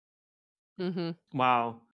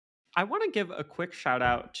 Wow. I want to give a quick shout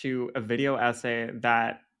out to a video essay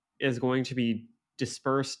that is going to be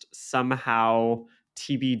dispersed somehow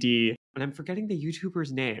TBD. And I'm forgetting the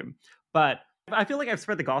YouTuber's name, but I feel like I've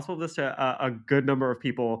spread the gospel of this to a good number of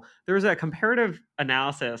people. There's a comparative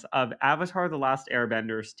analysis of Avatar: The Last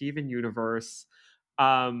Airbender, Steven Universe,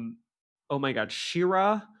 oh my God,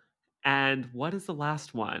 She-Ra, and what is the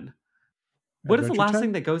last one? What is the last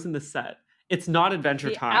thing that goes in the set? It's not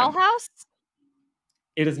Adventure Time. Owl House?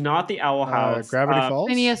 It is not the Owl House. Gravity Falls?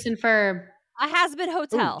 Phineas and Ferb. A Has-Been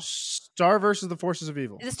Hotel. Ooh, Star versus the Forces of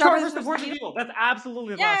Evil. Is it Star vs. the Forces of Evil. That's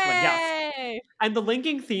absolutely the last one. Yes. Yay! And the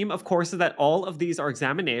linking theme, of course, is that all of these are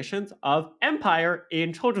examinations of empire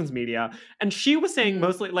in children's media. And she was saying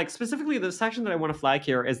mostly, like specifically the section that I want to flag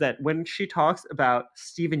here is that when she talks about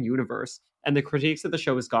Steven Universe and the critiques that the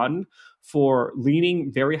show has gotten for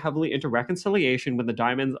leaning very heavily into reconciliation when the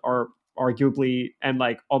diamonds are arguably and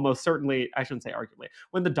like almost certainly, I shouldn't say arguably,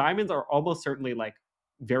 when the diamonds are almost certainly like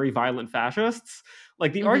very violent fascists,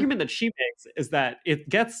 like the argument that she makes is that it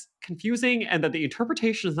gets confusing and that the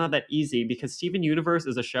interpretation is not that easy because Steven Universe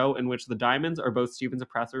is a show in which the diamonds are both Steven's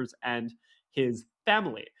oppressors and his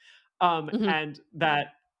family. And that,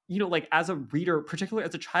 you know, like as a reader, particularly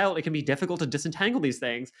as a child, it can be difficult to disentangle these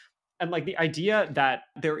things. And like the idea that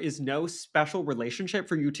there is no special relationship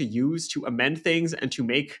for you to use to amend things and to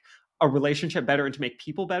make a relationship better and to make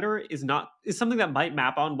people better is something that might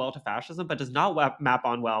map on well to fascism, but does not map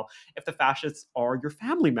on well if the fascists are your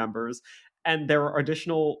family members. And there are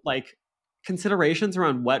additional like considerations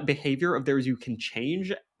around what behavior of theirs you can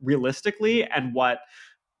change realistically and what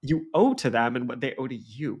you owe to them and what they owe to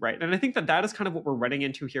you, right? And I think that that is kind of what we're running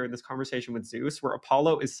into here in this conversation with Zeus, where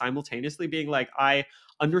Apollo is simultaneously being like, I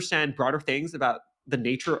understand broader things about the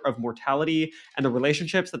nature of mortality and the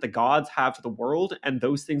relationships that the gods have to the world and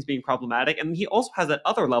those things being problematic. And he also has that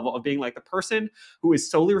other level of being like the person who is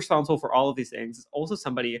solely responsible for all of these things is also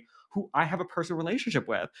somebody who I have a personal relationship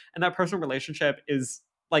with. And that personal relationship is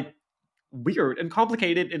like weird and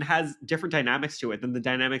complicated and has different dynamics to it than the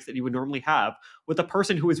dynamics that you would normally have with a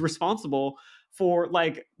person who is responsible for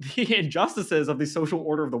like the injustices of the social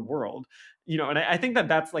order of the world. And I think that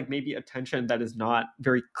that's like maybe a tension that is not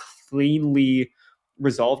very cleanly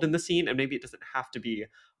resolved in the scene, and maybe it doesn't have to be.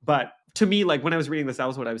 But to me, like when I was reading this, that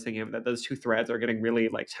was what I was thinking of, that those two threads are getting really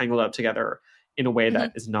like tangled up together in a way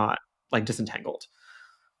that is not like disentangled.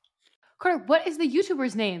 Carter, what is the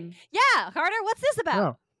YouTuber's name? Yeah, Carter, what's this about?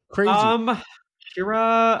 Oh, crazy.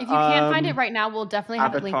 Shira. If you can't find it right now, we'll definitely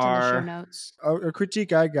have it linked in the show Avatar. notes. A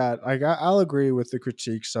critique I got, I'll agree with the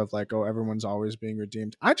critiques of like, oh, everyone's always being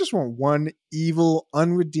redeemed. I just want one evil,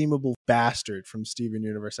 unredeemable bastard from Steven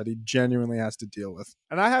Universe that he genuinely has to deal with.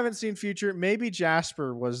 And I haven't seen Future. Maybe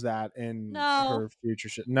Jasper was that in her Future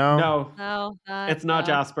shit. No, it's not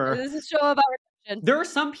Jasper. This is a show about redemption. There are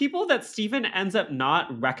some people that Steven ends up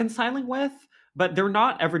not reconciling with, but they're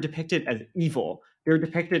not ever depicted as evil. They're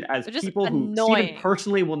depicted as people who Steven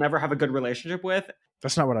personally will never have a good relationship with.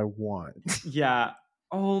 That's not what I want. Yeah.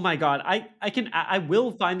 Oh my God. I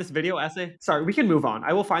will find this video essay. Sorry, we can move on.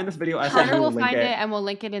 I will find this video essay. Hunter will find it and we'll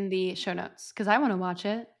link it in the show notes because I want to watch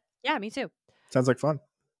it. Yeah, me too. Sounds like fun.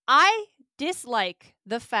 I dislike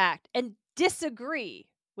the fact and disagree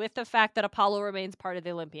with the fact that Apollo remains part of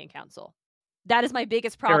the Olympian Council. That is my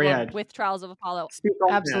biggest problem with Trials of Apollo.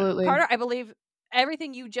 Absolutely. Carter, I believe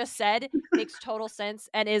everything you just said makes total sense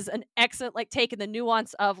and is an excellent like take in the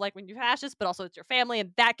nuance of like when you hash this, but also it's your family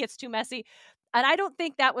and that gets too messy. And I don't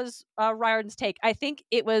think that was Riordan's take. I think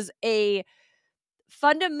it was a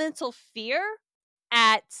fundamental fear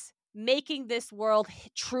at making this world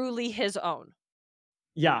truly his own.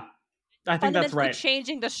 Yeah, I think that's right.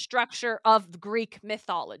 Changing the structure of Greek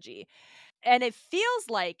mythology. And it feels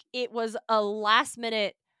like it was a last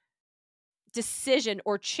minute decision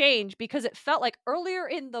or change because it felt like earlier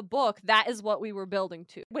in the book, that is what we were building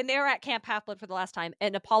to. When they're at Camp Half-Blood for the last time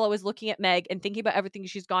and Apollo is looking at Meg and thinking about everything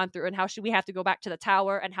she's gone through and how should we have to go back to the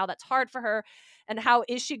tower and how that's hard for her and how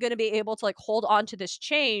is she going to be able to like hold on to this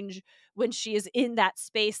change when she is in that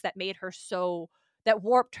space that made her so that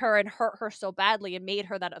warped her and hurt her so badly and made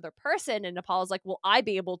her that other person. And Apollo's like, will I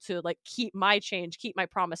be able to like keep my change, keep my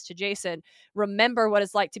promise to Jason, remember what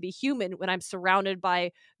it's like to be human when I'm surrounded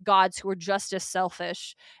by gods who are just as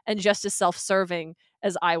selfish and just as self-serving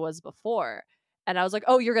as I was before. And I was like,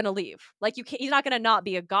 oh, you're going to leave. Like you're not going to not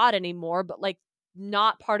be a god anymore, but like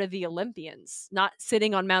not part of the Olympians, not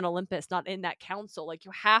sitting on Mount Olympus, not in that council. Like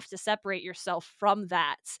you have to separate yourself from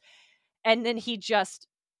that. And then he just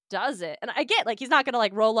does it. And I get like he's not gonna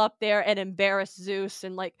like roll up there and embarrass Zeus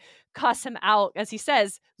and like cuss him out. As he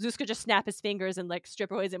says, Zeus could just snap his fingers and like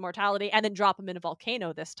strip away his immortality and then drop him in a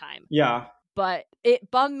volcano this time. Yeah. But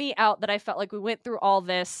it bummed me out that I felt like we went through all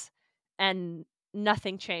this and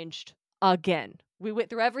nothing changed again. We went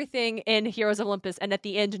through everything in Heroes of Olympus and at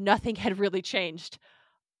the end nothing had really changed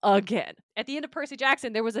again. At the end of Percy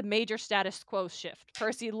Jackson, there was a major status quo shift.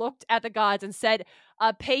 Percy looked at the gods and said,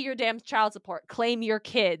 pay your damn child support, claim your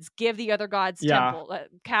kids, give the other gods temple,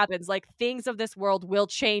 cabins, like things of this world will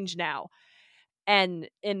change now. And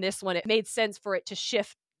in this one, it made sense for it to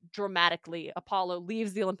shift dramatically. Apollo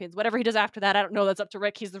leaves the Olympians. Whatever he does after that, I don't know. That's up to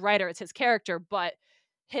Rick. He's the writer. It's his character. But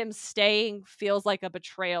him staying feels like a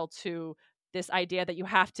betrayal to this idea that you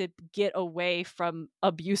have to get away from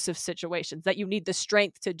abusive situations, that you need the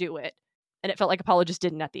strength to do it. And it felt like Apollo just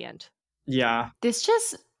didn't at the end. Yeah. This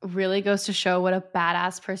just really goes to show what a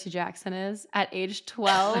badass Percy Jackson is at age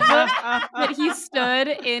 12. That he stood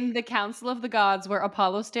in the Council of the Gods where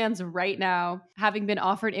Apollo stands right now, having been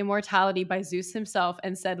offered immortality by Zeus himself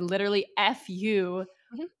and said literally, F you,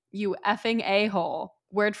 you effing a-hole.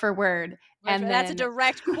 Word for word. And that's a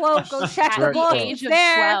direct quote. Go check at the the age of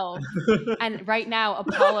 12. And right now,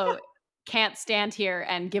 Apollo can't stand here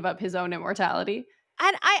and give up his own immortality.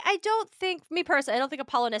 And I don't think, me personally, I don't think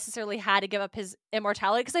Apollo necessarily had to give up his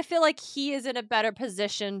immortality because I feel like he is in a better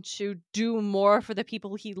position to do more for the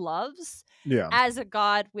people he loves as a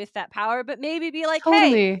god with that power. But maybe be like,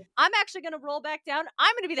 hey, I'm actually going to roll back down.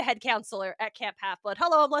 I'm going to be the head counselor at Camp Half-Blood.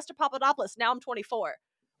 Hello, I'm Lester Papadopoulos. Now I'm 24.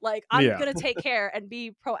 Like, I'm going to take care and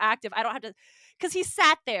be proactive. I don't have to, because he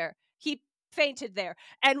sat there. He fainted there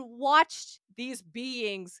and watched these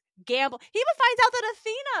beings gamble. He even finds out that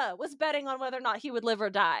Athena was betting on whether or not he would live or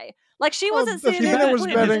die. Like, she wasn't sitting there. Athena was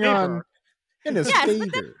betting on in his favor.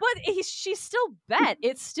 But she still bet.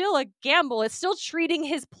 It's still a gamble. It's still treating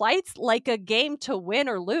his plights like a game to win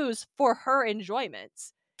or lose for her enjoyment.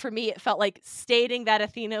 For me, it felt like stating that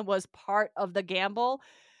Athena was part of the gamble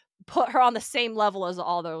put her on the same level as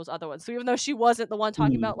all those other ones. So even though she wasn't the one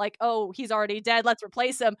talking about like, oh, he's already dead, let's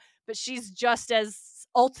replace him, but she's just as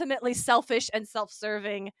ultimately selfish and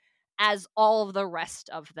self-serving as all of the rest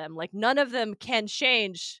of them. Like, none of them can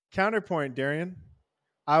change. Counterpoint, Darian.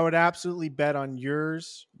 I would absolutely bet on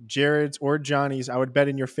yours, Jared's, or Johnny's. I would bet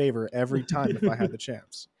in your favor every time if I had the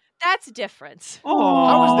chance. That's different.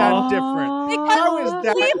 How is that different? Because How is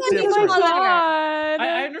that Cleveland is different? mother.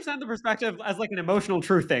 I understand the perspective as like an emotional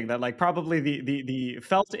truth thing, that like probably the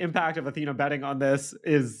felt impact of Athena betting on this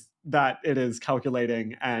is that it is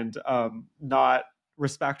calculating and not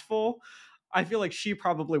respectful. I feel like she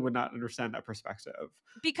probably would not understand that perspective.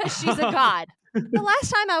 Because she's a god. The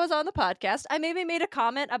last time I was on the podcast, I maybe made a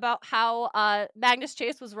comment about how Magnus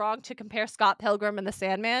Chase was wrong to compare Scott Pilgrim and the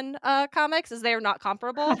Sandman comics, as they are not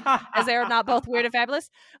comparable, as they are not both weird and fabulous.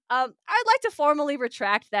 I'd like to formally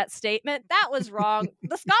retract that statement. That was wrong.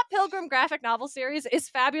 The Scott Pilgrim graphic novel series is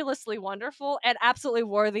fabulously wonderful and absolutely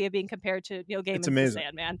worthy of being compared to Neil Gaiman's The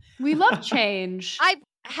Sandman. We love change. I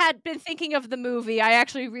had been thinking of the movie. I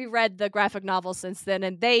actually reread the graphic novel since then,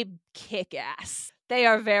 and they kick ass. They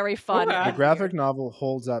are very fun. The graphic novel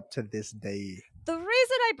holds up to this day. The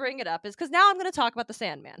reason I bring it up is because now I'm going to talk about the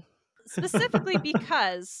Sandman. Specifically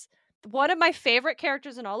because one of my favorite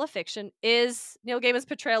characters in all of fiction is Neil Gaiman's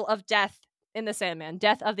portrayal of death in the Sandman,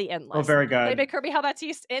 Death of the Endless. Oh, very good. Played by Kirby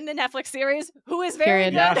Hell-Baptiste in the Netflix series, who is very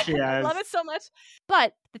good. Yeah, she is. I love it so much.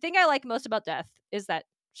 But the thing I like most about Death is that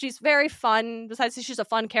she's very fun. Besides, she's a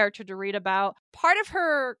fun character to read about. Part of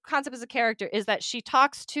her concept as a character is that she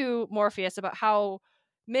talks to Morpheus about how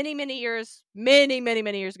many years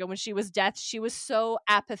ago, when she was Death, she was so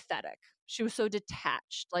apathetic. She was so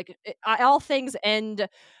detached. Like, all things end.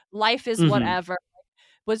 Life is whatever.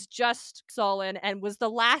 Was just sullen, and was the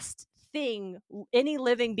last thing any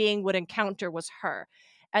living being would encounter was her.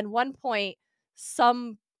 At one point,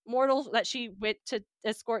 some mortal that she went to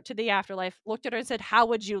escort to the afterlife looked at her and said, "How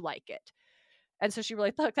would you like it?" And so she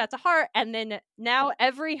really took that to heart. And then now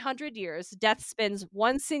every 100 years, Death spends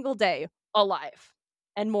one single day alive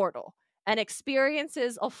and mortal and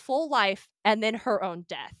experiences a full life and then her own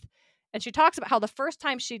death. And she talks about how the first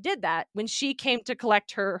time she did that, when she came to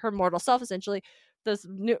collect her mortal self, essentially, this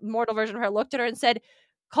new mortal version of her looked at her and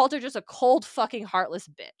called her just a cold fucking heartless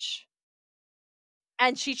bitch.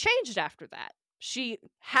 And she changed after that. She,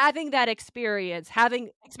 having that experience, having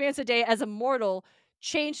experienced a day as a mortal,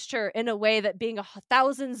 changed her in a way that being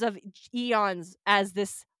thousands of eons as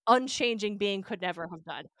this unchanging being could never have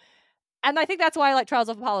done. And I think that's why I like Trials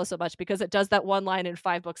of Apollo so much, because it does that one line in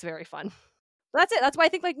 5 books very fun. That's it. That's why I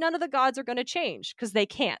think like none of the gods are going to change, because they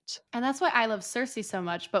can't. And that's why I love Cersei so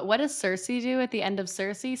much. But what does Cersei do at the end of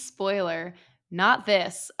Cersei? Spoiler. Not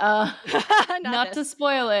this. Not to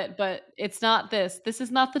spoil it, but it's not this. This is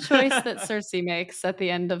not the choice that Cersei makes at the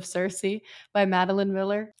end of Cersei by Madeline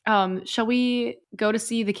Miller. Shall we go to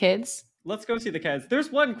see the kids? Let's go see the kids.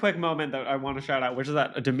 There's one quick moment that I want to shout out, which is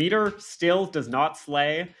that Demeter still does not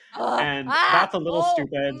slay. And that's a little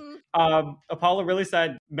stupid. Apollo really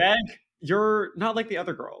said, Meg, you're not like the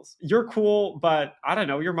other girls. You're cool, but I don't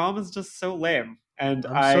know, your mom is just so lame. And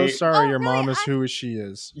I'm so sorry your mom is who she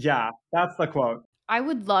is. Yeah, that's the quote. I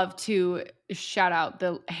would love to shout out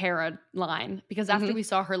the Hera line, because after we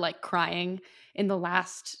saw her like crying in the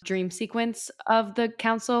last dream sequence of the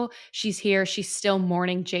council, she's here, she's still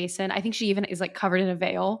mourning Jason. I think she even is like covered in a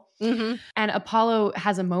veil. And Apollo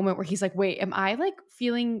has a moment where he's like, wait, am I like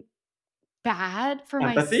feeling bad for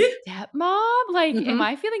empathy? My stepmom? Like, am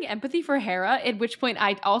I feeling empathy for Hera? At which point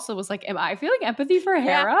I also was like, am I feeling empathy for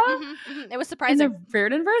Hera? It was surprising. In the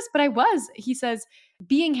Verdun verse, but I was. He says,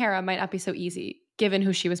 being Hera might not be so easy, given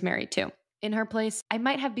who she was married to. In her place, I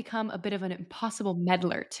might have become a bit of an impossible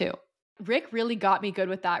meddler too. Rick really got me good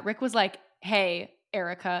with that. Rick was like, hey,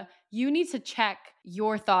 Erica, you need to check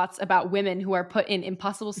your thoughts about women who are put in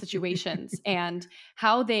impossible situations and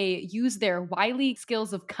how they use their wily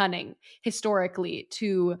skills of cunning historically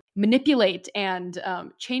to manipulate and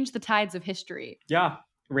change the tides of history. Yeah,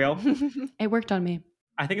 real. It worked on me.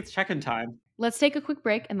 I think it's check-in time. Let's take a quick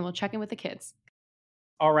break and then we'll check in with the kids.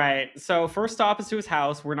 All right. So first stop is to his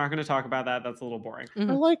house. We're not going to talk about that. That's a little boring. I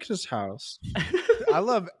like his house. I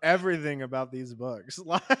love everything about these books.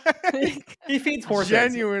 He feeds horses.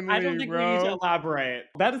 Genuinely, I don't think we need to elaborate.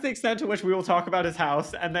 That is the extent to which we will talk about his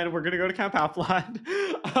house, and then we're going to go to Camp Half-Blood.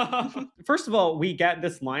 First of all, we get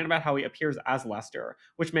this line about how he appears as Lester,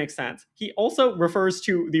 which makes sense. He also refers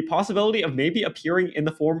to the possibility of maybe appearing in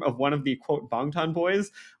the form of one of the, quote, Bangtan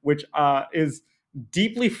boys, which is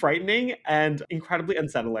deeply frightening and incredibly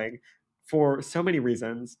unsettling for so many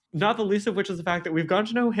reasons, not the least of which is the fact that we've gotten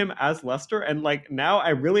to know him as Lester, and like now I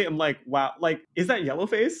really am like, wow, like, is that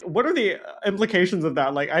Yellowface? What are the implications of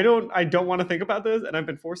that? Like, I don't want to think about this, and I've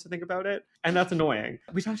been forced to think about it, and that's annoying.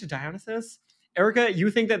 We talked to Dionysus. Erica,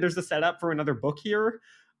 you think that there's a setup for another book here?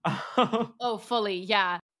 Oh, fully.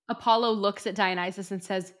 Yeah. Apollo looks at Dionysus and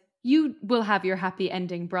says, "You will have your happy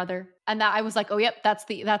ending, brother." And that I was like, "Oh, yep, that's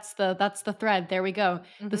the thread. There we go.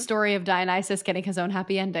 The story of Dionysus getting his own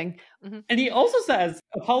happy ending." And he also says,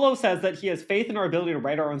 Apollo says that he has faith in our ability to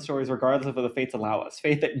write our own stories regardless of what the fates allow us.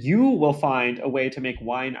 Faith that you will find a way to make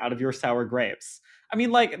wine out of your sour grapes. I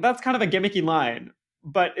mean, like, that's kind of a gimmicky line,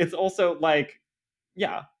 but it's also like,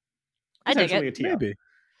 yeah, I dig potentially it. a TM.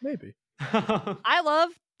 Maybe. I love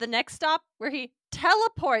the next stop where he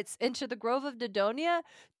teleports into the Grove of Dodonia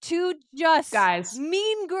to just Guys.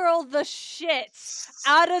 mean girl the shit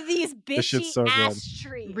out of these This shit's bitchy so good. ass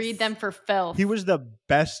trees. Read them for filth. He was the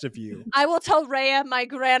best of you. I will tell Rhea, my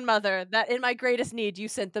grandmother, that in my greatest need, you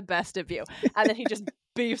sent the best of you. And then he just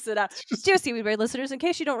beefs it up. Dear Seaweed Brain listeners, in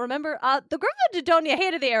case you don't remember, the Grove of Dodonia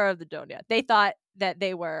hated the era of Dodonia. They thought that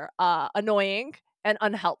they were annoying and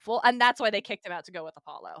unhelpful, and that's why they kicked him out to go with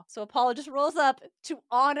Apollo. So Apollo just rolls up to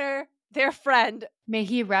honor their friend. May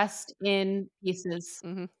he rest in pieces.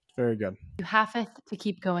 Very good. You haveth to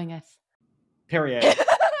keep goingeth. Period.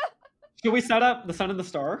 Should we set up the sun and the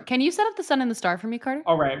star? Can you set up the sun and the star for me, Carter?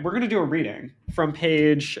 All right, we're going to do a reading from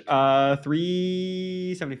page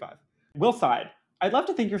 375. Will side. I'd love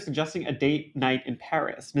to think you're suggesting a date night in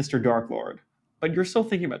Paris, Mr. Dark Lord. But you're still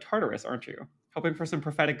thinking about Tartarus, aren't you? Hoping for some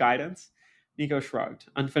prophetic guidance? Nico shrugged.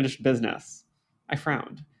 Unfinished business. I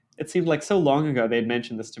frowned. It seemed like so long ago they'd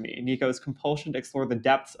mentioned this to me, Nico's compulsion to explore the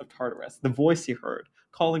depths of Tartarus, the voice he heard,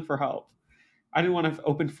 calling for help. I didn't want to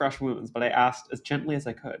open fresh wounds, but I asked as gently as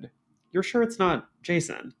I could. You're sure it's not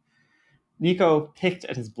Jason? Nico picked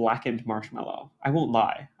at his blackened marshmallow. I won't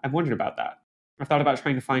lie. I've wondered about that. I thought about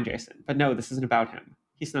trying to find Jason, but no, this isn't about him.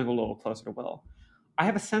 He snuggled a little closer to Will. I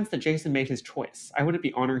have a sense that Jason made his choice. I wouldn't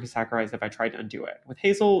be honoring his sacrifice if I tried to undo it. With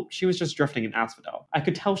Hazel, she was just drifting in Asphodel. I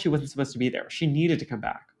could tell she wasn't supposed to be there. She needed to come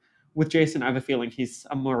back. With Jason, I have a feeling he's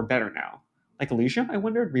more better now. Like Alicia, I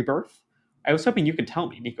wondered? Rebirth? I was hoping you could tell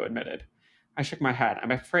me, Nico admitted. I shook my head. I'm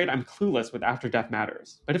afraid I'm clueless with after-death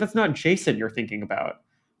matters. But if it's not Jason you're thinking about...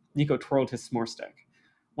 Nico twirled his s'more stick.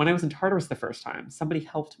 When I was in Tartarus the first time, somebody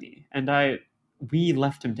helped me, and we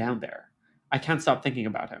left him down there. I can't stop thinking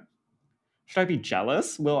about him. Should I be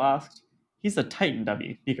jealous? Will asked. He's a Titan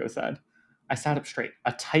dummy, Nico said. I sat up straight.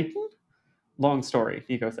 A Titan? Long story,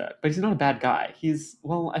 Nico said. But he's not a bad guy.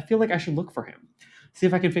 I feel like I should look for him. See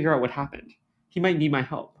if I can figure out what happened. He might need my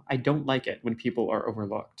help. I don't like it when people are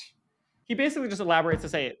overlooked. He basically just elaborates to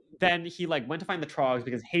say, then he went to find the Trogs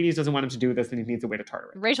because Hades doesn't want him to do this and he needs a way to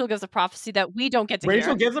Tartarus. Rachel gives a prophecy that we don't get to hear.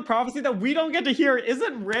 Rachel gives a prophecy that we don't get to hear.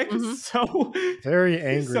 Isn't Rick so very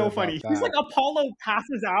angry? He's so funny. That. He's like Apollo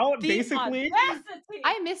passes out, basically. Audacity.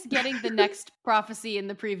 I miss getting the next prophecy in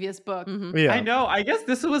the previous book. Yeah. I know. I guess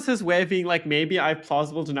this was his way of being like, maybe I have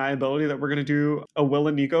plausible deniability that we're going to do a Will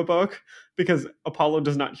and Nico book because Apollo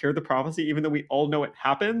does not hear the prophecy, even though we all know it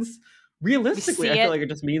happens. Realistically, I feel like it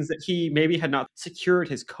just means that he maybe had not secured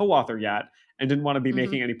his co-author yet and didn't want to be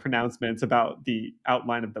making any pronouncements about the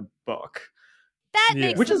outline of the book. That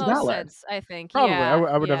makes Which the is most valid. sense, I think. Probably. Yeah,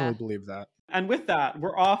 I would definitely believe that. And with that,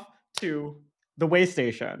 we're off to the way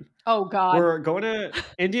station. Oh, God. We're going to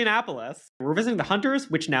Indianapolis. We're visiting the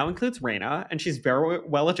Hunters, which now includes Raina, and she's very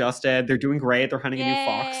well adjusted. They're doing great. They're hunting a new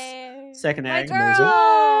fox. Second egg.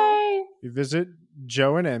 We visit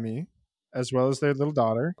Joe and Emmy, as well as their little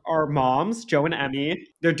daughter. Our moms, Joe and Emmy,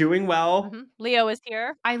 they're doing well. Leo is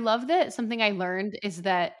here. I love that something I learned is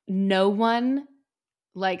that no one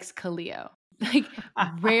likes Kaleo. Like,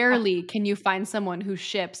 rarely can you find someone who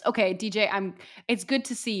ships. Okay, DJ, it's good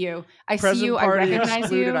to see you. I see you. I recognize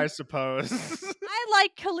excluded, you. I suppose. I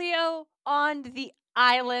like Kaleo on the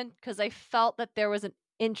island because I felt that there was an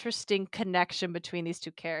interesting connection between these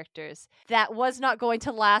two characters that was not going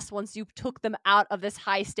to last once you took them out of this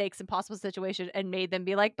high stakes impossible situation and made them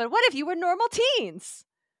be like, but what if you were normal teens?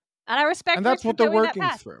 And I respect and that's Rick what for they're going working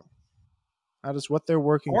that path. through. That is what they're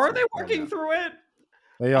working Or through. are they working through it?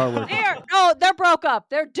 They are working. They're broke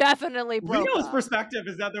up. They're definitely broke Leo's up. perspective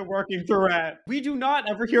is that they're working through it. We do not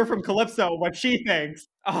ever hear from Calypso what she thinks.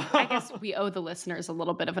 I guess we owe the listeners a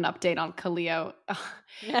little bit of an update on Kaleo.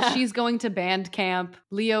 She's going to band camp.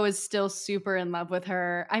 Leo is still super in love with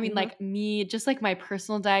her. I mean, like me, just like my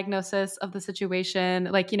personal diagnosis of the situation,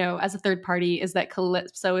 like, you know, as a third party, is that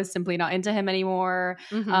Calypso is simply not into him anymore.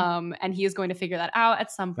 And he is going to figure that out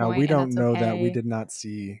at some point. Now, we don't know okay. that. We did not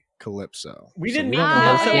see Calypso. We didn't we meet don't know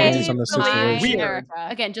Calypso. her feelings on the situation. Weird.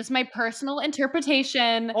 Again, just my personal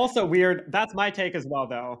interpretation. Also weird. That's my take as well,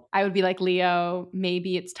 though. I would be like, Leo,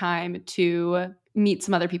 maybe it's time to meet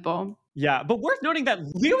some other people. Yeah, but worth noting that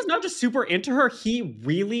Leo's not just super into her. He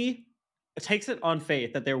really takes it on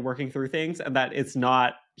faith that they're working through things and that it's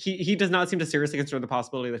not he does not seem to seriously consider the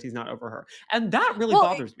possibility that he's not over her. And that really Well,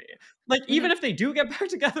 bothers me. Like, even if they do get back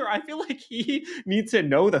together, I feel like he needs to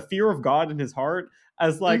know the fear of God in his heart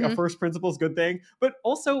as like a first principles good thing. But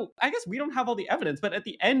also, I guess we don't have all the evidence, but at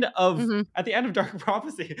the end of Dark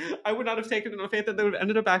Prophecy, I would not have taken it on faith that they would have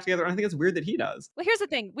ended up back together. I think it's weird that he does. Well, here's the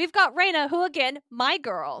thing. We've got Reyna, who, again, my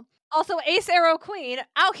girl, also Ace Arrow Queen,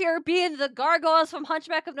 out here being the gargoyles from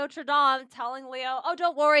Hunchback of Notre Dame, telling Leo, oh,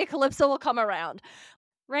 don't worry, Calypso will come around.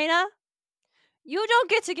 Reyna, you don't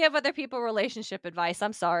get to give other people relationship advice.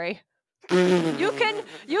 I'm sorry. You can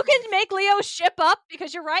make Leo ship up,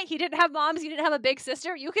 because you're right, he didn't have moms, he didn't have a big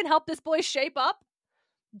sister. You can help this boy shape up.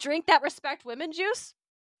 Drink that respect women juice.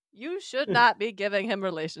 You should not be giving him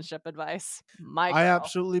relationship advice. My girl. I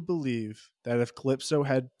absolutely believe that if Calypso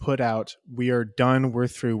had put out, we are done, we're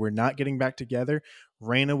through, we're not getting back together,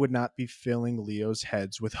 Reyna would not be filling Leo's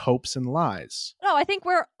heads with hopes and lies. No, I think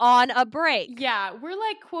we're on a break. Yeah, we're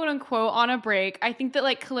like quote unquote on a break. I think that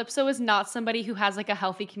like Calypso is not somebody who has like a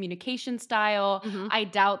healthy communication style. I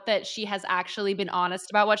doubt that she has actually been honest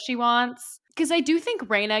about what she wants. Because I do think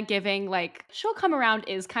Reyna giving like she'll come around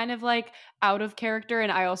is kind of like out of character.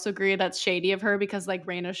 And I also agree that's shady of her, because like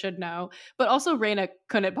Reyna should know. But also Reyna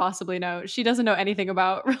couldn't possibly know. She doesn't know anything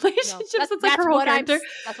about relationships. No, that's like her whole character.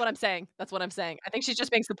 That's what I'm saying. That's what I'm saying. I think she's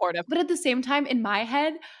just being supportive. But at the same time, in my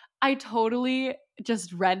head, I totally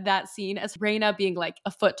just read that scene as Reyna being like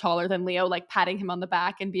a foot taller than Leo, like patting him on the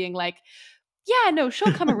back and being like, yeah, no,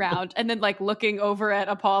 she'll come around. And then like looking over at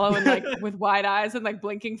Apollo and like with wide eyes and like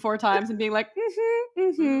blinking 4 times and being like,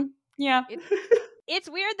 yeah. It's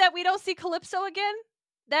weird that we don't see Calypso again.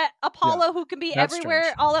 That Apollo, who can be everywhere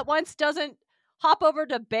strange. all at once, doesn't hop over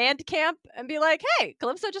to band camp and be like, hey,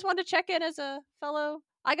 Calypso just wanted to check in as a fellow.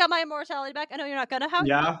 I got my immortality back. I know you're not gonna. How?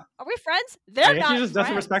 Yeah. Are we friends? They're I guess not he just friends.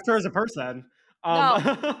 doesn't respect her as a person. No.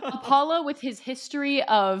 Apollo, with his history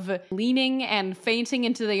of leaning and fainting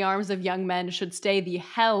into the arms of young men, should stay the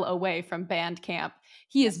hell away from band camp.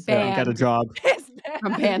 He is banned Get a job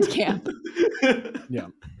from band camp. Yeah.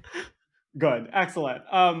 Good. Excellent.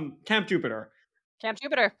 Camp Jupiter. Camp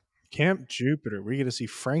Jupiter. Camp Jupiter. We get to see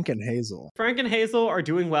Frank and Hazel. Frank and Hazel are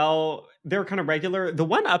doing well. They're kind of regular. The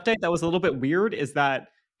one update that was a little bit weird is that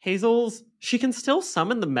she can still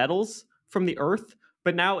summon the metals from the earth,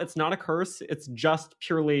 but now it's not a curse. It's just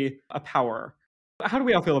purely a power. How do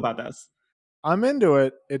we all feel about this? I'm into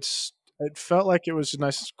it. It felt like it was a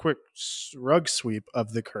nice quick rug sweep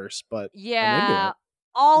of the curse, but I'm into Yeah. it.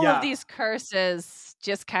 All of these curses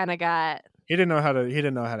just kind of got. He didn't know how to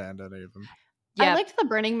end any of them. I liked the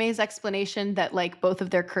Burning Maze explanation that like both of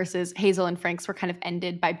their curses, Hazel and Frank's, were kind of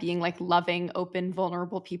ended by being like loving, open,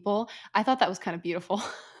 vulnerable people. I thought that was kind of beautiful.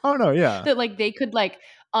 Oh no, yeah. That like they could like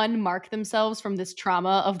unmark themselves from this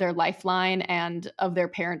trauma of their lifeline and of their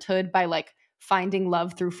parenthood by like finding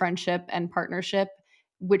love through friendship and partnership,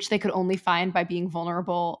 which they could only find by being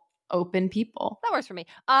vulnerable, open people. That works for me.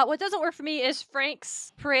 What doesn't work for me is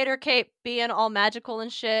Frank's Parader cape being all magical and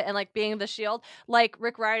shit and like being the shield. Like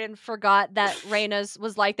Rick Riordan forgot that Reyna's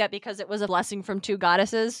was like that because it was a blessing from 2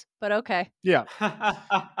 goddesses, but okay. Yeah.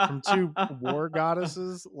 From 2 war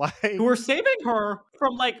goddesses, like who are saving her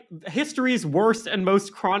from like history's worst and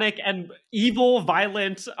most chronic and evil,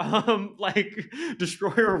 violent, like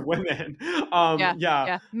destroyer of women.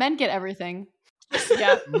 Yeah. Men get everything.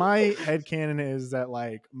 Yeah. My headcanon is that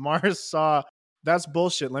like Mars saw that's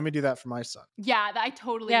bullshit. Let me do that for my son. Yeah, I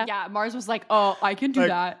totally. Yeah, Mars was like, oh, I can do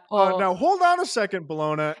that. Oh, now hold on a second,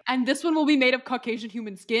 Bologna. And this one will be made of Caucasian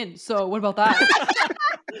human skin. So what about that?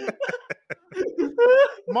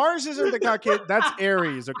 Mars isn't the Caucasian. That's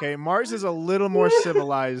Ares, okay? Mars is a little more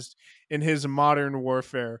civilized in his modern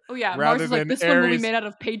warfare. Oh yeah, rather Mars is like, than this Ares. one will be made out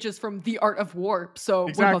of pages from The Art of War. So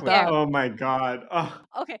Exactly. what about that? Oh my god.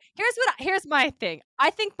 Okay, here's my thing. I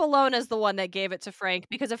think Bologna's the one that gave it to Frank,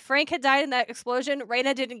 because if Frank had died in that explosion,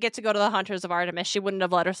 Reyna didn't get to go to the Hunters of Artemis. She wouldn't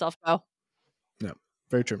have let herself go. No,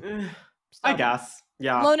 very true. I guess.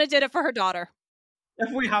 Yeah. Bologna did it for her daughter.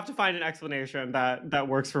 If we have to find an explanation that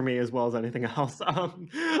works for me as well as anything else.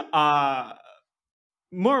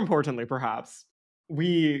 More importantly, perhaps,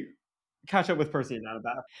 we catch up with Percy and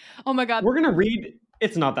Annabeth. Oh my god. We're gonna read.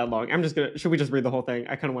 It's not that long. Should we just read the whole thing?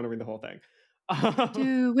 I kind of want to read the whole thing.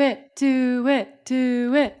 Do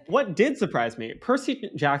it. What did surprise me, Percy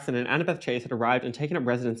Jackson and Annabeth Chase had arrived and taken up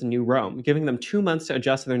residence in New Rome, giving them 2 months to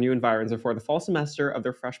adjust to their new environs before the fall semester of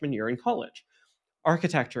their freshman year in college.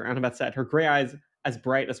 Architecture, Annabeth said, her gray eyes as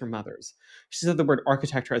bright as her mother's. She said the word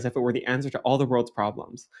architecture as if it were the answer to all the world's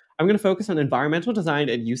problems. I'm going to focus on environmental design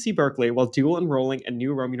at UC Berkeley while dual enrolling at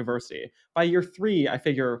New Rome University. By year 3, I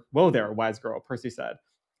figure, whoa there, wise girl, Percy said.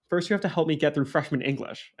 First, you have to help me get through freshman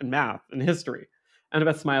English and math and history.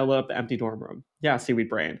 Annabeth smiled lit up the empty dorm room. Yeah, seaweed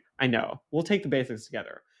brain. I know. We'll take the basics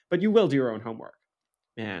together. But you will do your own homework.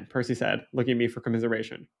 Man, Percy said, looking at me for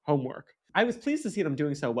commiseration. Homework. I was pleased to see them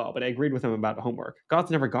doing so well, but I agreed with him about the homework.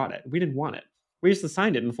 Gods never got it. We didn't want it. We just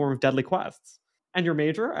assigned it in the form of deadly quests. And your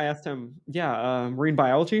major? I asked him. Yeah, marine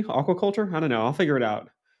biology? Aquaculture? I don't know. I'll figure it out.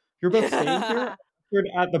 You're both staying here?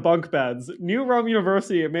 At the bunk beds. New Rome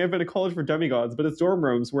University, it may have been a college for demigods, but its dorm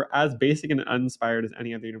rooms were as basic and uninspired as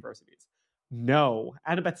any other universities. No.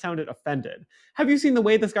 Annabeth sounded offended. Have you seen the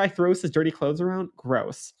way this guy throws his dirty clothes around?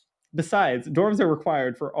 Gross. Besides, dorms are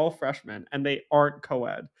required for all freshmen, and they aren't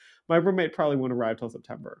co-ed. My roommate probably won't arrive till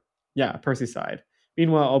September. Yeah, Percy sighed.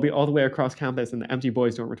 Meanwhile, I'll be all the way across campus in the empty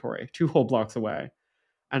boys' dormitory, 2 whole blocks away.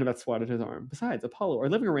 Annabeth swatted his arm. Besides, Apollo, our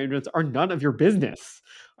living arrangements are none of your business.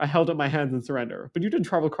 I held up my hands in surrender. But you did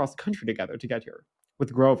travel across the country together to get here.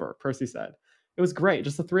 With Grover, Percy said. It was great,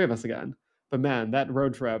 just the 3 of us again. But man, that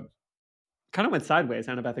road trip kind of went sideways,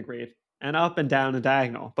 Annabeth agreed. And up and down and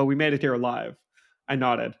diagonal, but we made it here alive. I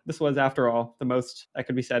nodded. This was, after all, the most that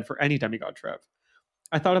could be said for any demigod trip.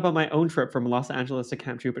 I thought about my own trip from Los Angeles to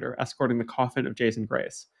Camp Jupiter, escorting the coffin of Jason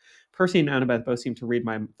Grace. Percy and Annabeth both seemed to read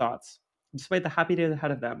my thoughts. Despite the happy days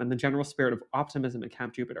ahead of them and the general spirit of optimism at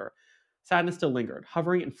Camp Jupiter, sadness still lingered,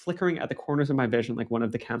 hovering and flickering at the corners of my vision like one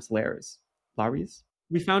of the camp's lairs. Lares?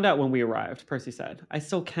 We found out when we arrived, Percy said. I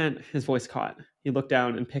still can't. His voice caught. He looked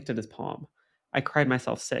down and picked at his palm. I cried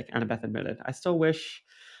myself sick, Annabeth admitted. I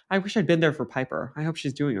wish I'd been there for Piper. I hope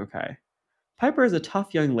she's doing okay. Piper is a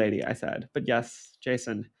tough young lady, I said. But yes,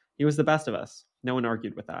 Jason, he was the best of us. No one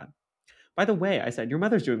argued with that. By the way, I said, your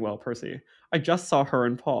mother's doing well, Percy. I just saw her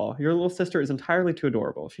and Paul. Your little sister is entirely too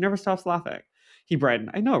adorable. She never stops laughing. He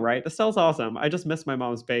brightened. I know, right? Estelle's awesome. I just miss my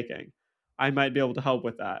mom's baking. I might be able to help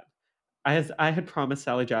with that. As I had promised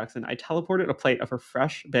Sally Jackson, I teleported a plate of her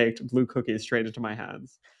fresh-baked blue cookies straight into my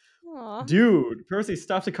hands. Aww. Dude, Percy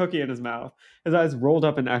stuffed a cookie in his mouth. His eyes rolled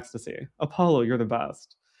up in ecstasy. Apollo, you're the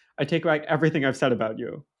best. I take back everything I've said about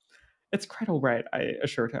you. It's quite all right, I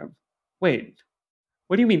assured him. Wait,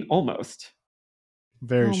 what do you mean almost?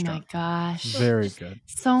 Very strong. Oh my gosh. Very good.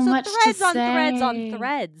 So much threads to on say. threads on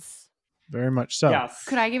threads. Very much so. Yes.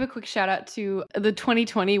 Could I give a quick shout out to the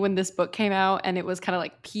 2020 when this book came out and it was kind of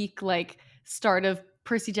like peak start of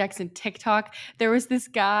Percy Jackson TikTok? There was this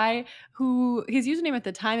guy who his username at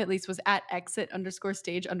the time at least was at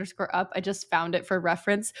exit_stage_up. I just found it for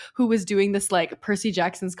reference, who was doing this Percy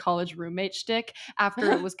Jackson's college roommate shtick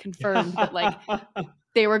after it was confirmed that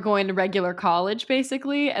they were going to regular college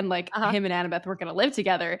basically, and him and Annabeth were going to live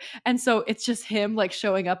together. And so it's just him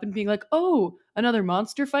showing up and being like, oh, another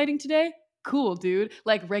monster fighting today? Cool, dude.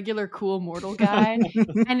 Regular cool mortal guy.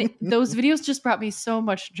 And those videos just brought me so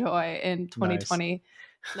much joy in 2020. Nice.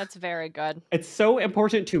 That's very good. It's so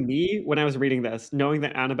important to me when I was reading this, knowing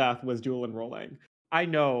that Annabeth was dual enrolling. I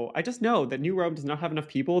just know that New Rome does not have enough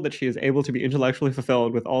people that she is able to be intellectually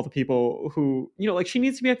fulfilled with all the people who, she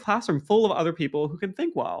needs to be a classroom full of other people who can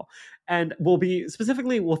think well and will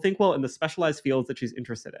think well in the specialized fields that she's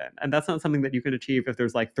interested in. And that's not something that you can achieve if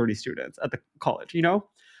there's 30 students at the college, And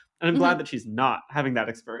I'm glad that she's not having that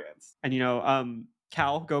experience. And,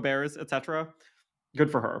 Cal, Go Bears, etc. Good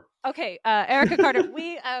for her. Okay, Erica Carter,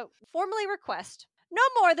 we formally request no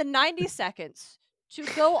more than 90 seconds to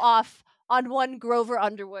go off on one Grover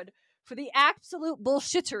Underwood for the absolute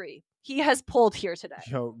bullshittery he has pulled here today.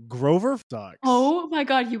 Yo, Grover sucks. Oh my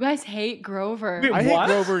god, you guys hate Grover. Wait, I hate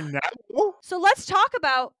Grover now. So let's talk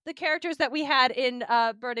about the characters that we had in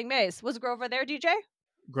Burning Maze. Was Grover there, DJ?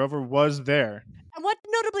 Grover was there. And what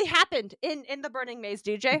notably happened in the Burning Maze,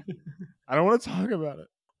 DJ? I don't want to talk about it.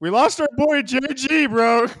 We lost our boy JG,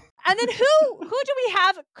 bro. And then who do we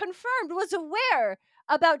have confirmed was aware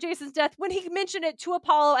about Jason's death when he mentioned it to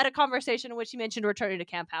Apollo at a conversation in which he mentioned returning to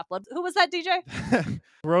Camp Half-Blood? Who was that, DJ?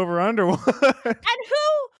 Grover Underwood. And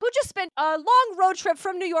who just spent a long road trip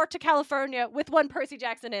from New York to California with one Percy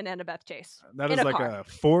Jackson and Annabeth Chase. That is a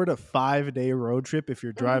 4 to 5 day road trip if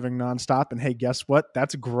you're driving nonstop. And hey, guess what?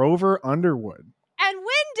 That's Grover Underwood. And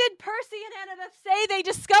when did Percy and Annabeth say they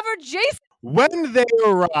discovered Jason? When they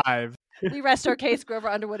arrived. We rest our case. Grover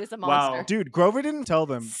Underwood is a monster. Wow. Dude, Grover didn't tell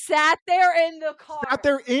them. Sat there in the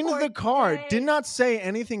car. Days. Did not say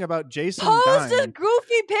anything about Jason Posed dying. a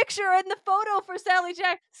goofy picture in the photo for Sally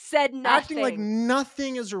Jack. Said nothing. Acting like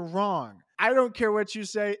nothing is wrong. I don't care what you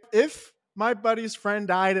say. If my buddy's friend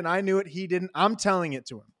died and I knew it, he didn't, I'm telling it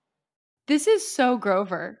to him. This is so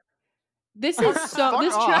Grover. This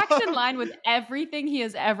tracks in line with everything he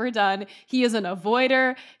has ever done. He is an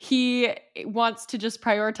avoider. He wants to just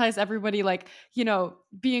prioritize everybody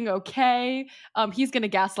being okay. He's going to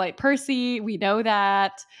gaslight Percy. We know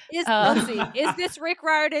that. Let's see. Is this Rick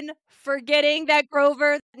Riordan forgetting that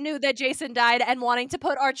Grover knew that Jason died and wanting to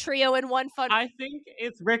put our trio in one fun? I think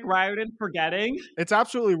it's Rick Riordan forgetting. It's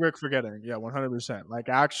absolutely Rick forgetting. Yeah, 100%. Like,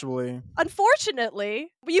 actually.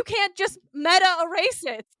 Unfortunately, you can't just meta erase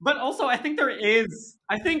it. But also, I think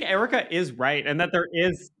Erica is right, and that there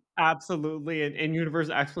is absolutely an in-universe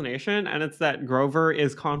explanation, and it's that Grover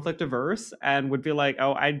is conflict averse and would be like,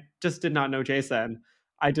 oh, I just did not know Jason.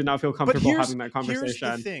 I did not feel comfortable having that conversation.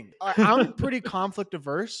 Here's the thing. I'm pretty conflict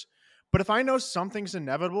averse, but if I know something's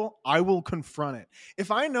inevitable, I will confront it.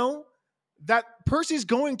 If I know that Percy's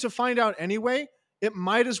going to find out anyway, it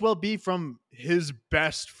might as well be from his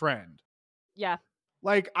best friend. Yeah.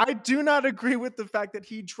 Like, I do not agree with the fact that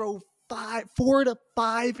he drove 4 to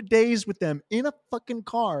 5 days with them in a fucking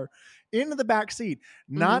car into the back seat,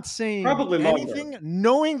 not saying Probably anything,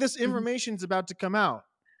 knowing this information's about to come out.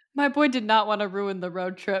 My boy did not want to ruin the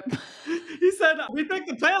road trip. He said, we picked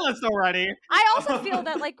the playlist already. I also feel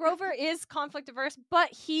that like Grover is conflict averse, but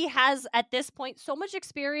he has at this point so much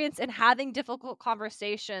experience in having difficult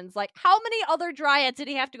conversations. Like, how many other dryads did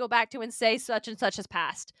he have to go back to and say such and such has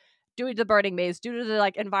passed? Due to the burning maze, due to the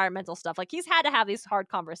like environmental stuff. Like, he's had to have these hard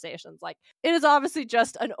conversations. Like, it is obviously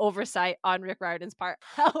just an oversight on Rick Riordan's part.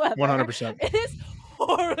 However, 100%. it is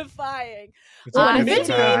horrifying.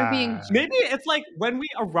 Maybe it's like when we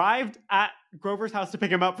arrived at Grover's house to pick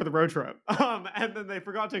him up for the road trip, and then they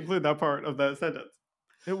forgot to include that part of the sentence.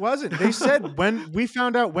 It wasn't. They said when we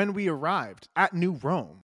found out when we arrived at New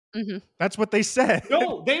Rome. Mm-hmm. That's what they said.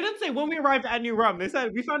 No, they didn't say when we arrived at New Rome. They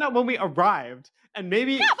said we found out when we arrived, and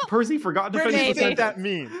maybe Percy forgot to finish the sentence. What does that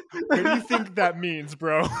mean? What do you think that means,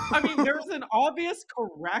 bro? I mean, there's an obvious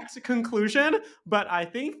correct conclusion, but I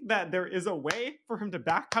think that there is a way for him to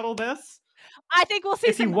backpedal this. I think we'll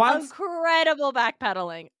see some incredible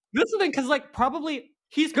backpedaling. This is the thing, because like probably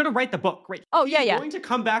he's going to write the book, right? Oh, he's going to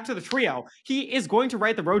come back to the trio. He is going to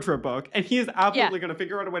write the road trip book, and he is absolutely going to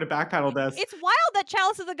figure out a way to backpedal this. It's wild that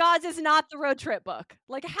Chalice of the Gods is not the road trip book.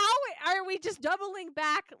 Like, how are we just doubling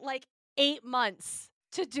back like 8 months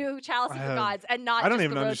to do Chalice of the Gods and not? I don't just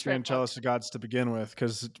even the road understand trip Chalice of the Gods to begin with,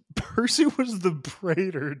 because Percy was the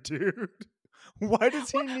braider, dude. Why does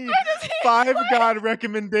he need 5 god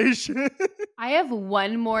recommendation? I have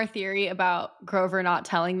one more theory about Grover not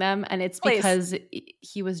telling them, and it's because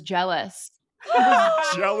he was jealous.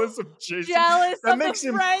 Jealous of Jason. Jealous that of makes the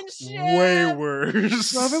him friendship. way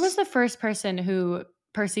worse. Grover was the first person who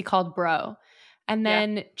Percy called bro. And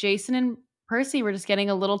then Jason and Percy were just getting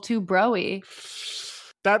a little too bro-y.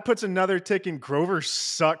 That puts another tick in Grover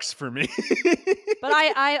sucks for me. But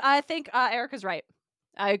I think Erica's right.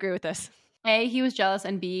 I agree with this. A, he was jealous,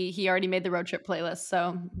 and B, he already made the road trip playlist,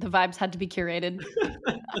 so the vibes had to be curated.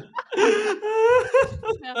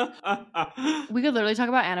 We could literally talk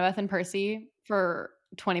about Annabeth and Percy for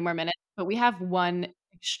 20 more minutes, but we have one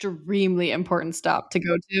extremely important stop to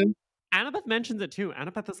go to. Annabeth mentions it too.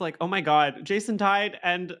 Annabeth is like, oh my god, Jason died,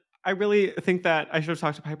 and I really think that I should have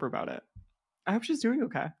talked to Piper about it. I hope she's doing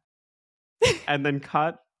okay. And then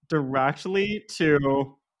cut directly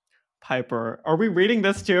to Piper. Are we reading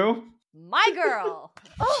this too? My girl.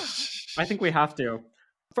 I think we have to.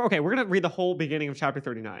 Okay, we're going to read the whole beginning of chapter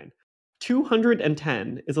 39.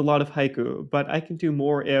 210 is a lot of haiku, but I can do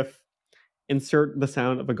more if insert the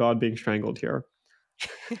sound of a god being strangled here.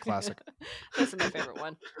 Classic. This is my favorite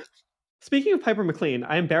one. Speaking of Piper McLean,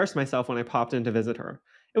 I embarrassed myself when I popped in to visit her.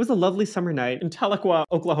 It was a lovely summer night in Tahlequah,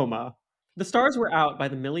 Oklahoma. The stars were out by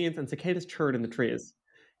the millions and cicadas chirred in the trees.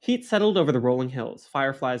 Heat settled over the rolling hills.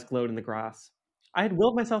 Fireflies glowed in the grass. I had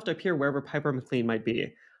willed myself to appear wherever Piper McLean might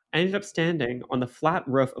be. I ended up standing on the flat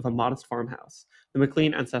roof of a modest farmhouse, the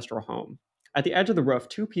McLean ancestral home. At the edge of the roof,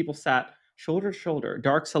 2 people sat shoulder to shoulder,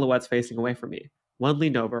 dark silhouettes facing away from me. One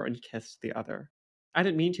leaned over and kissed the other. I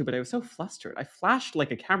didn't mean to, but I was so flustered. I flashed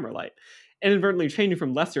like a camera light, inadvertently changing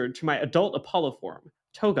from Lessard to my adult Apollo form.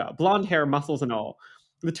 Toga, blonde hair, muscles and all.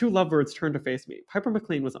 The 2 lovebirds turned to face me. Piper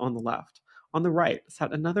McLean was on the left. On the right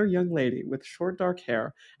sat another young lady with short dark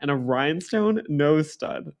hair and a rhinestone nose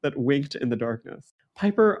stud that winked in the darkness.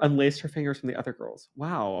 Piper unlaced her fingers from the other girls.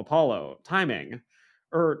 Wow, Apollo, timing.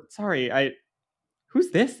 Who's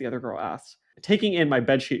this? The other girl asked, taking in my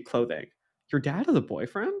bedsheet clothing. Your dad has a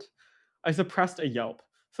boyfriend? I suppressed a yelp.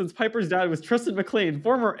 Since Piper's dad was Tristan McLean,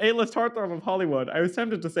 former A-list heartthrob of Hollywood, I was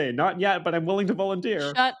tempted to say, not yet, but I'm willing to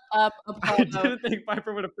volunteer. Shut up, Apollo. I didn't think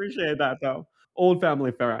Piper would appreciate that, though. Old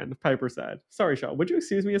family friend, Piper said. Sorry, Shel, would you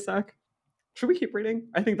excuse me a sec? Should we keep reading?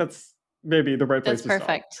 I think that's maybe the right place to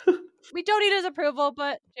perfect. stop. We don't need his approval,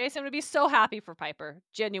 but Jason would be so happy for Piper.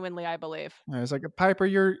 Genuinely, I believe. I was like, Piper,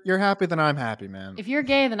 you're happy, then I'm happy, man. If you're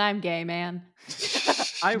gay, then I'm gay, man.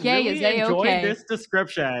 I Gay really is A-okay. enjoyed this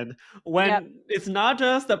description when it's not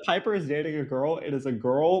just that Piper is dating a girl, it is a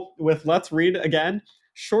girl with, let's read again,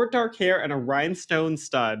 short dark hair and a rhinestone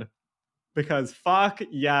stud. Because fuck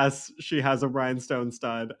yes, she has a rhinestone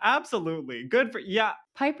stud. Absolutely. Good for, yeah.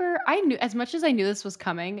 Piper, I knew, as much as I knew this was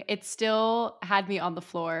coming, it still had me on the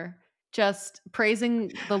floor, just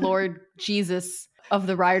praising the Lord Jesus of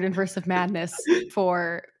the Riordanverse of Madness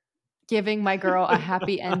for giving my girl a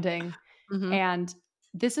happy ending. Mhm. And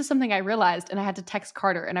this is something I realized, and I had to text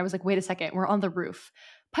Carter, and I was like, wait a second, we're on the roof.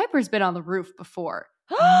 Piper's been on the roof before,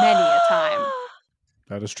 many a time.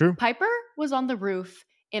 That is true. Piper was on the roof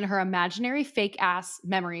in her imaginary fake ass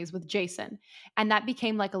memories with Jason. And that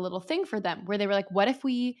became like a little thing for them where they were like, what if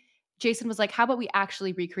Jason was like, how about we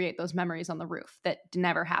actually recreate those memories on the roof that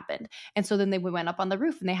never happened? And so then they went up on the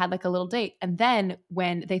roof and they had like a little date. And then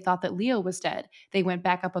when they thought that Leo was dead, they went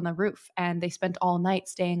back up on the roof and they spent all night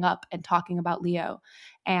staying up and talking about Leo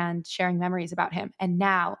and sharing memories about him. And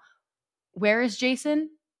now, where is Jason?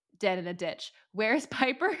 Dead in a ditch. Where is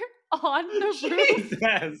Piper? On the roof.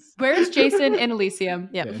 Jesus. Where's Jason in Elysium?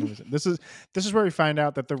 Yep. Yeah, this is where we find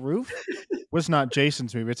out that the roof was not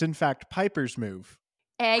Jason's move. It's in fact Piper's move.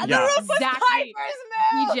 Exactly. The roof was Piper's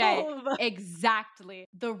move. PJ, exactly.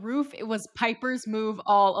 The roof, it was Piper's move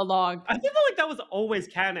all along. I feel like that was always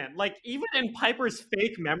canon. Like, even in Piper's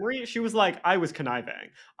fake memory, she was like, I was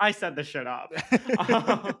conniving. I set this shit up.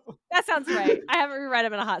 That sounds right. I haven't reread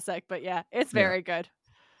him in a hot sec, but yeah, it's very good.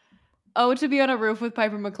 Oh, to be on a roof with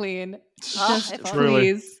Piper McLean. Just if only.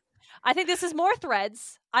 please. I think this is more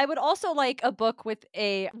threads. I would also like a book with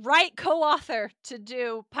a right co-author to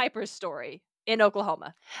do Piper's story in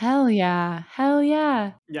Oklahoma. Hell yeah. Hell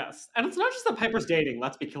yeah. Yes. And it's not just that Piper's dating,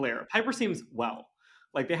 let's be clear. Piper seems well.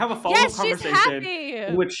 Like, they have a follow-up Yes, she's conversation happy.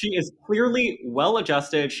 in which she is clearly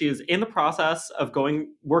well-adjusted. She is in the process of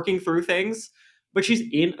working through things, but she's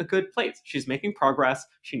in a good place. She's making progress.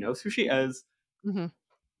 She knows who she is. Mm-hmm.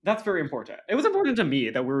 That's very important. It was important to me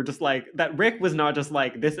that we were just like, that Rick was not just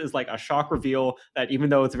like, this is like a shock reveal that even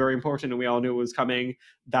though it's very important and we all knew it was coming,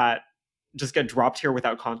 that just get dropped here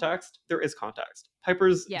without context. There is context.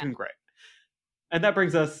 Piper's doing great. And that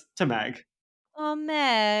brings us to Meg. Oh,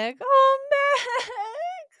 Meg. Oh, Meg.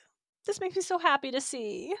 This makes me so happy to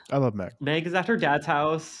see. I love Meg. Meg is at her dad's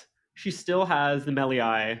house. She still has the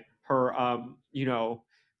Melii, her,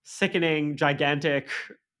 sickening, gigantic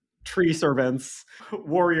tree servants,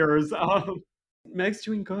 warriors. Meg's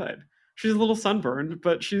doing good. She's a little sunburned,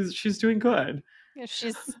 but she's doing good. Yeah,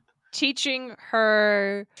 she's teaching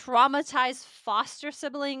her traumatized foster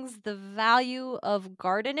siblings the value of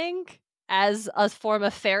gardening as a form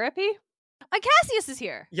of therapy. And Cassius is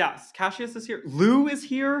here. Yes, Cassius is here. Lou is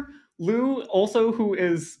here. Lou also, who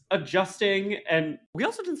is adjusting, and we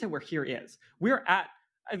also didn't say where here is. We're at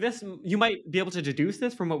this. You might be able to deduce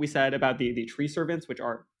this from what we said about the tree servants, which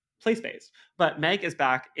are place-based. But Meg is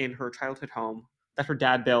back in her childhood home that her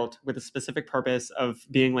dad built with a specific purpose of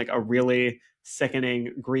being like a really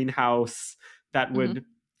sickening greenhouse that would,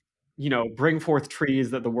 bring forth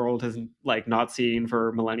trees that the world has like not seen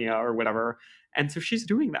for millennia or whatever. And so she's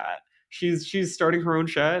doing that. She's starting her own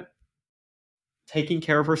shit, taking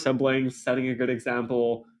care of her siblings, setting a good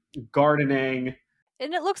example, gardening.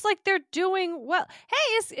 And it looks like they're doing well.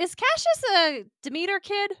 Hey, is Cassius a Demeter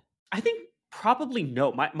kid? I think probably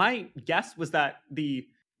no. My guess was that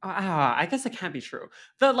I guess it can't be true.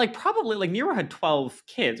 Probably Nero had 12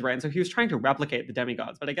 kids, right? And so he was trying to replicate the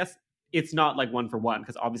demigods, but I guess it's not like one for one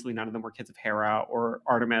because obviously none of them were kids of Hera or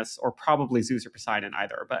Artemis or probably Zeus or Poseidon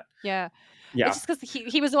either. But yeah. It's just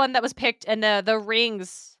because he was the one that was picked, and the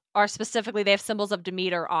rings are specifically, they have symbols of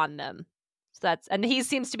Demeter on them. So and he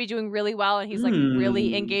seems to be doing really well, and he's like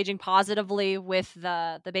really engaging positively with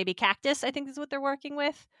the baby cactus, I think is what they're working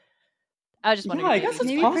with. I was just wondering. Yeah, I guess it's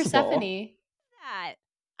maybe possible. Persephone.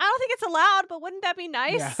 I don't think it's allowed, but wouldn't that be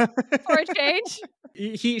nice for a change?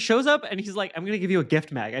 He shows up and he's like, I'm going to give you a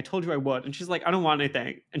gift, Meg. I told you I would. And she's like, I don't want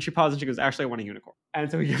anything. And she pauses and she goes, actually, I want a unicorn. And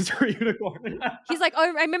so he gives her a unicorn. He's like, oh,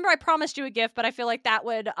 I remember I promised you a gift, but I feel like that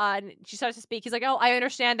would, she starts to speak. He's like, oh, I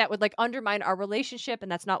understand that would like undermine our relationship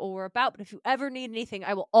and that's not what we're about. But if you ever need anything,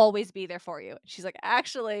 I will always be there for you. She's like,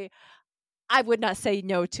 actually, I would not say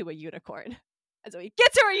no to a unicorn. And so he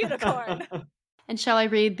gets her a unicorn. And shall I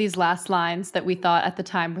read these last lines that we thought at the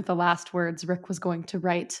time were the last words Rick was going to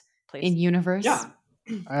write in universe? Yeah.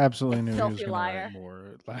 I absolutely knew he was Filthy going to liar. write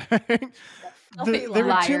more. There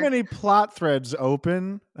were too many plot threads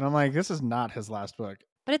open, and I'm like, this is not his last book.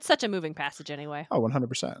 But it's such a moving passage anyway. Oh,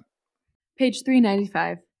 100%. Page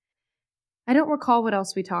 395. I don't recall what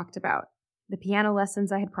else we talked about. The piano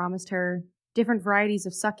lessons I had promised her, different varieties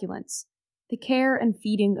of succulents, the care and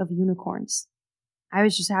feeding of unicorns. I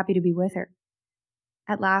was just happy to be with her.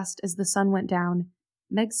 At last, as the sun went down,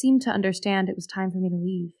 Meg seemed to understand it was time for me to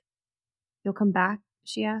leave. You'll come back?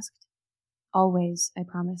 She asked. Always, I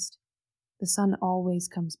promised. The sun always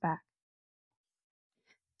comes back.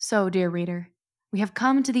 So, dear reader, we have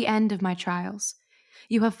come to the end of my trials.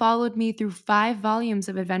 You have followed me through 5 volumes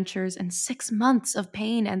of adventures and 6 months of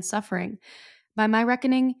pain and suffering. By my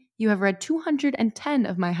reckoning, you have read 210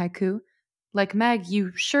 of my haiku. Like Meg,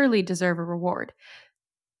 you surely deserve a reward.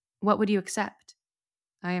 What would you accept?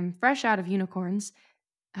 I am fresh out of unicorns.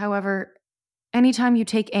 However, anytime you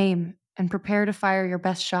take aim and prepare to fire your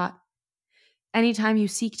best shot, anytime you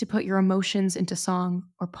seek to put your emotions into song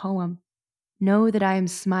or poem, know that I am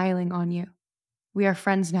smiling on you. We are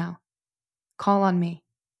friends now. Call on me.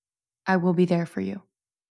 I will be there for you.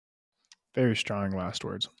 Very strong last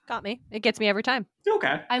words. Got me. It gets me every time.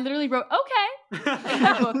 Okay. I literally wrote, okay. In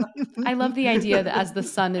my book. I love the idea that as the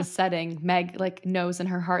sun is setting, Meg knows in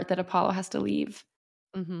her heart that Apollo has to leave.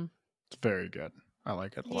 Mm-hmm. It's very good. I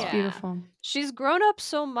like it a lot. Yeah. Beautiful. She's grown up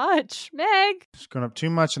so much. Meg. She's gone up too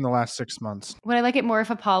much in the last 6 months. Would I like it more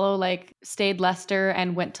if Apollo stayed Leicester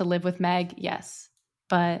and went to live with Meg? Yes.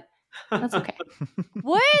 But that's okay.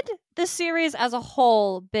 Would the series as a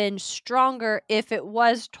whole been stronger if it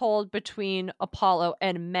was told between Apollo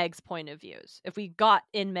and Meg's point of views? If we got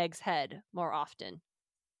in Meg's head more often?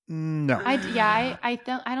 No. I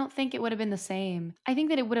don't think it would have been the same. I think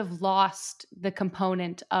that it would have lost the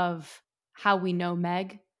component of how we know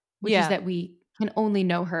Meg, which is that we can only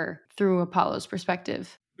know her through Apollo's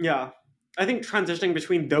perspective. Yeah. I think transitioning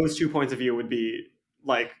between those 2 points of view would be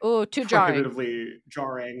too jarring. prohibitively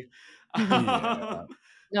jarring. Yeah.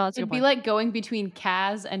 No, that's a It'd good be point. like going between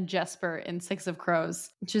Kaz and Jesper in Six of Crows,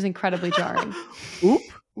 which is incredibly jarring. Oop.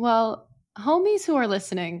 Well, homies who are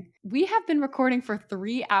listening, we have been recording for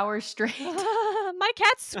 3 hours straight. My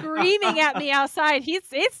cat's screaming at me outside.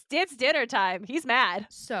 It's dinner time. He's mad.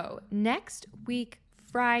 So next week,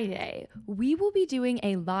 Friday, we will be doing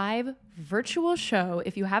a live virtual show.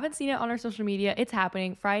 If you haven't seen it on our social media, it's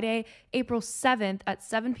happening Friday, April 7th at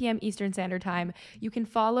 7 p.m. Eastern Standard Time. You can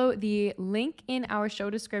follow the link in our show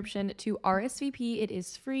description to RSVP. It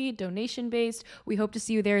is free, donation-based. We hope to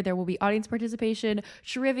see you there. There will be audience participation,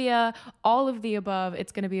 trivia, all of the above.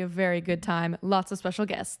 It's going to be a very good time. Lots of special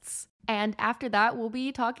guests. And after that, we'll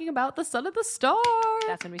be talking about the Son of the Stars.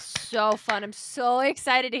 That's going to be so fun. I'm so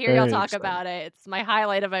excited to hear y'all talk about it. It's my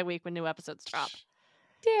highlight of my week when new episodes drop.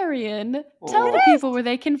 Darian, tell the people where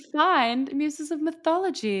they can find Muses of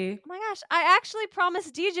Mythology. Oh my gosh, I actually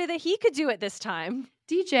promised DJ that he could do it this time.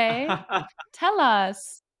 DJ, tell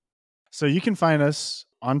us. So you can find us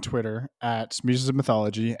on Twitter at Muses of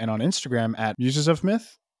Mythology and on Instagram at Muses of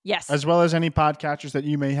Myth, Yes. as well as any podcatchers that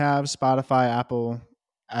you may have, Spotify, Apple,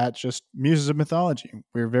 at just Muses of Mythology.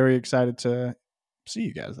 We're very excited to see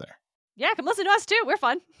you guys there. Yeah, come listen to us too. We're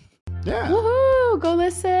fun. Yeah. Woohoo! Go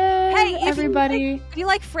listen. Hey, everybody. If you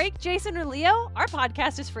like Frank, Jason, or Leo, our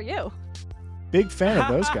podcast is for you. Big fan of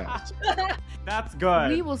those guys. That's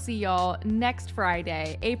good. We will see y'all next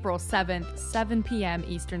Friday, April 7th, 7 p.m.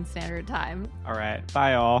 Eastern Standard Time. All right.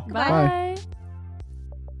 Bye, all. Bye.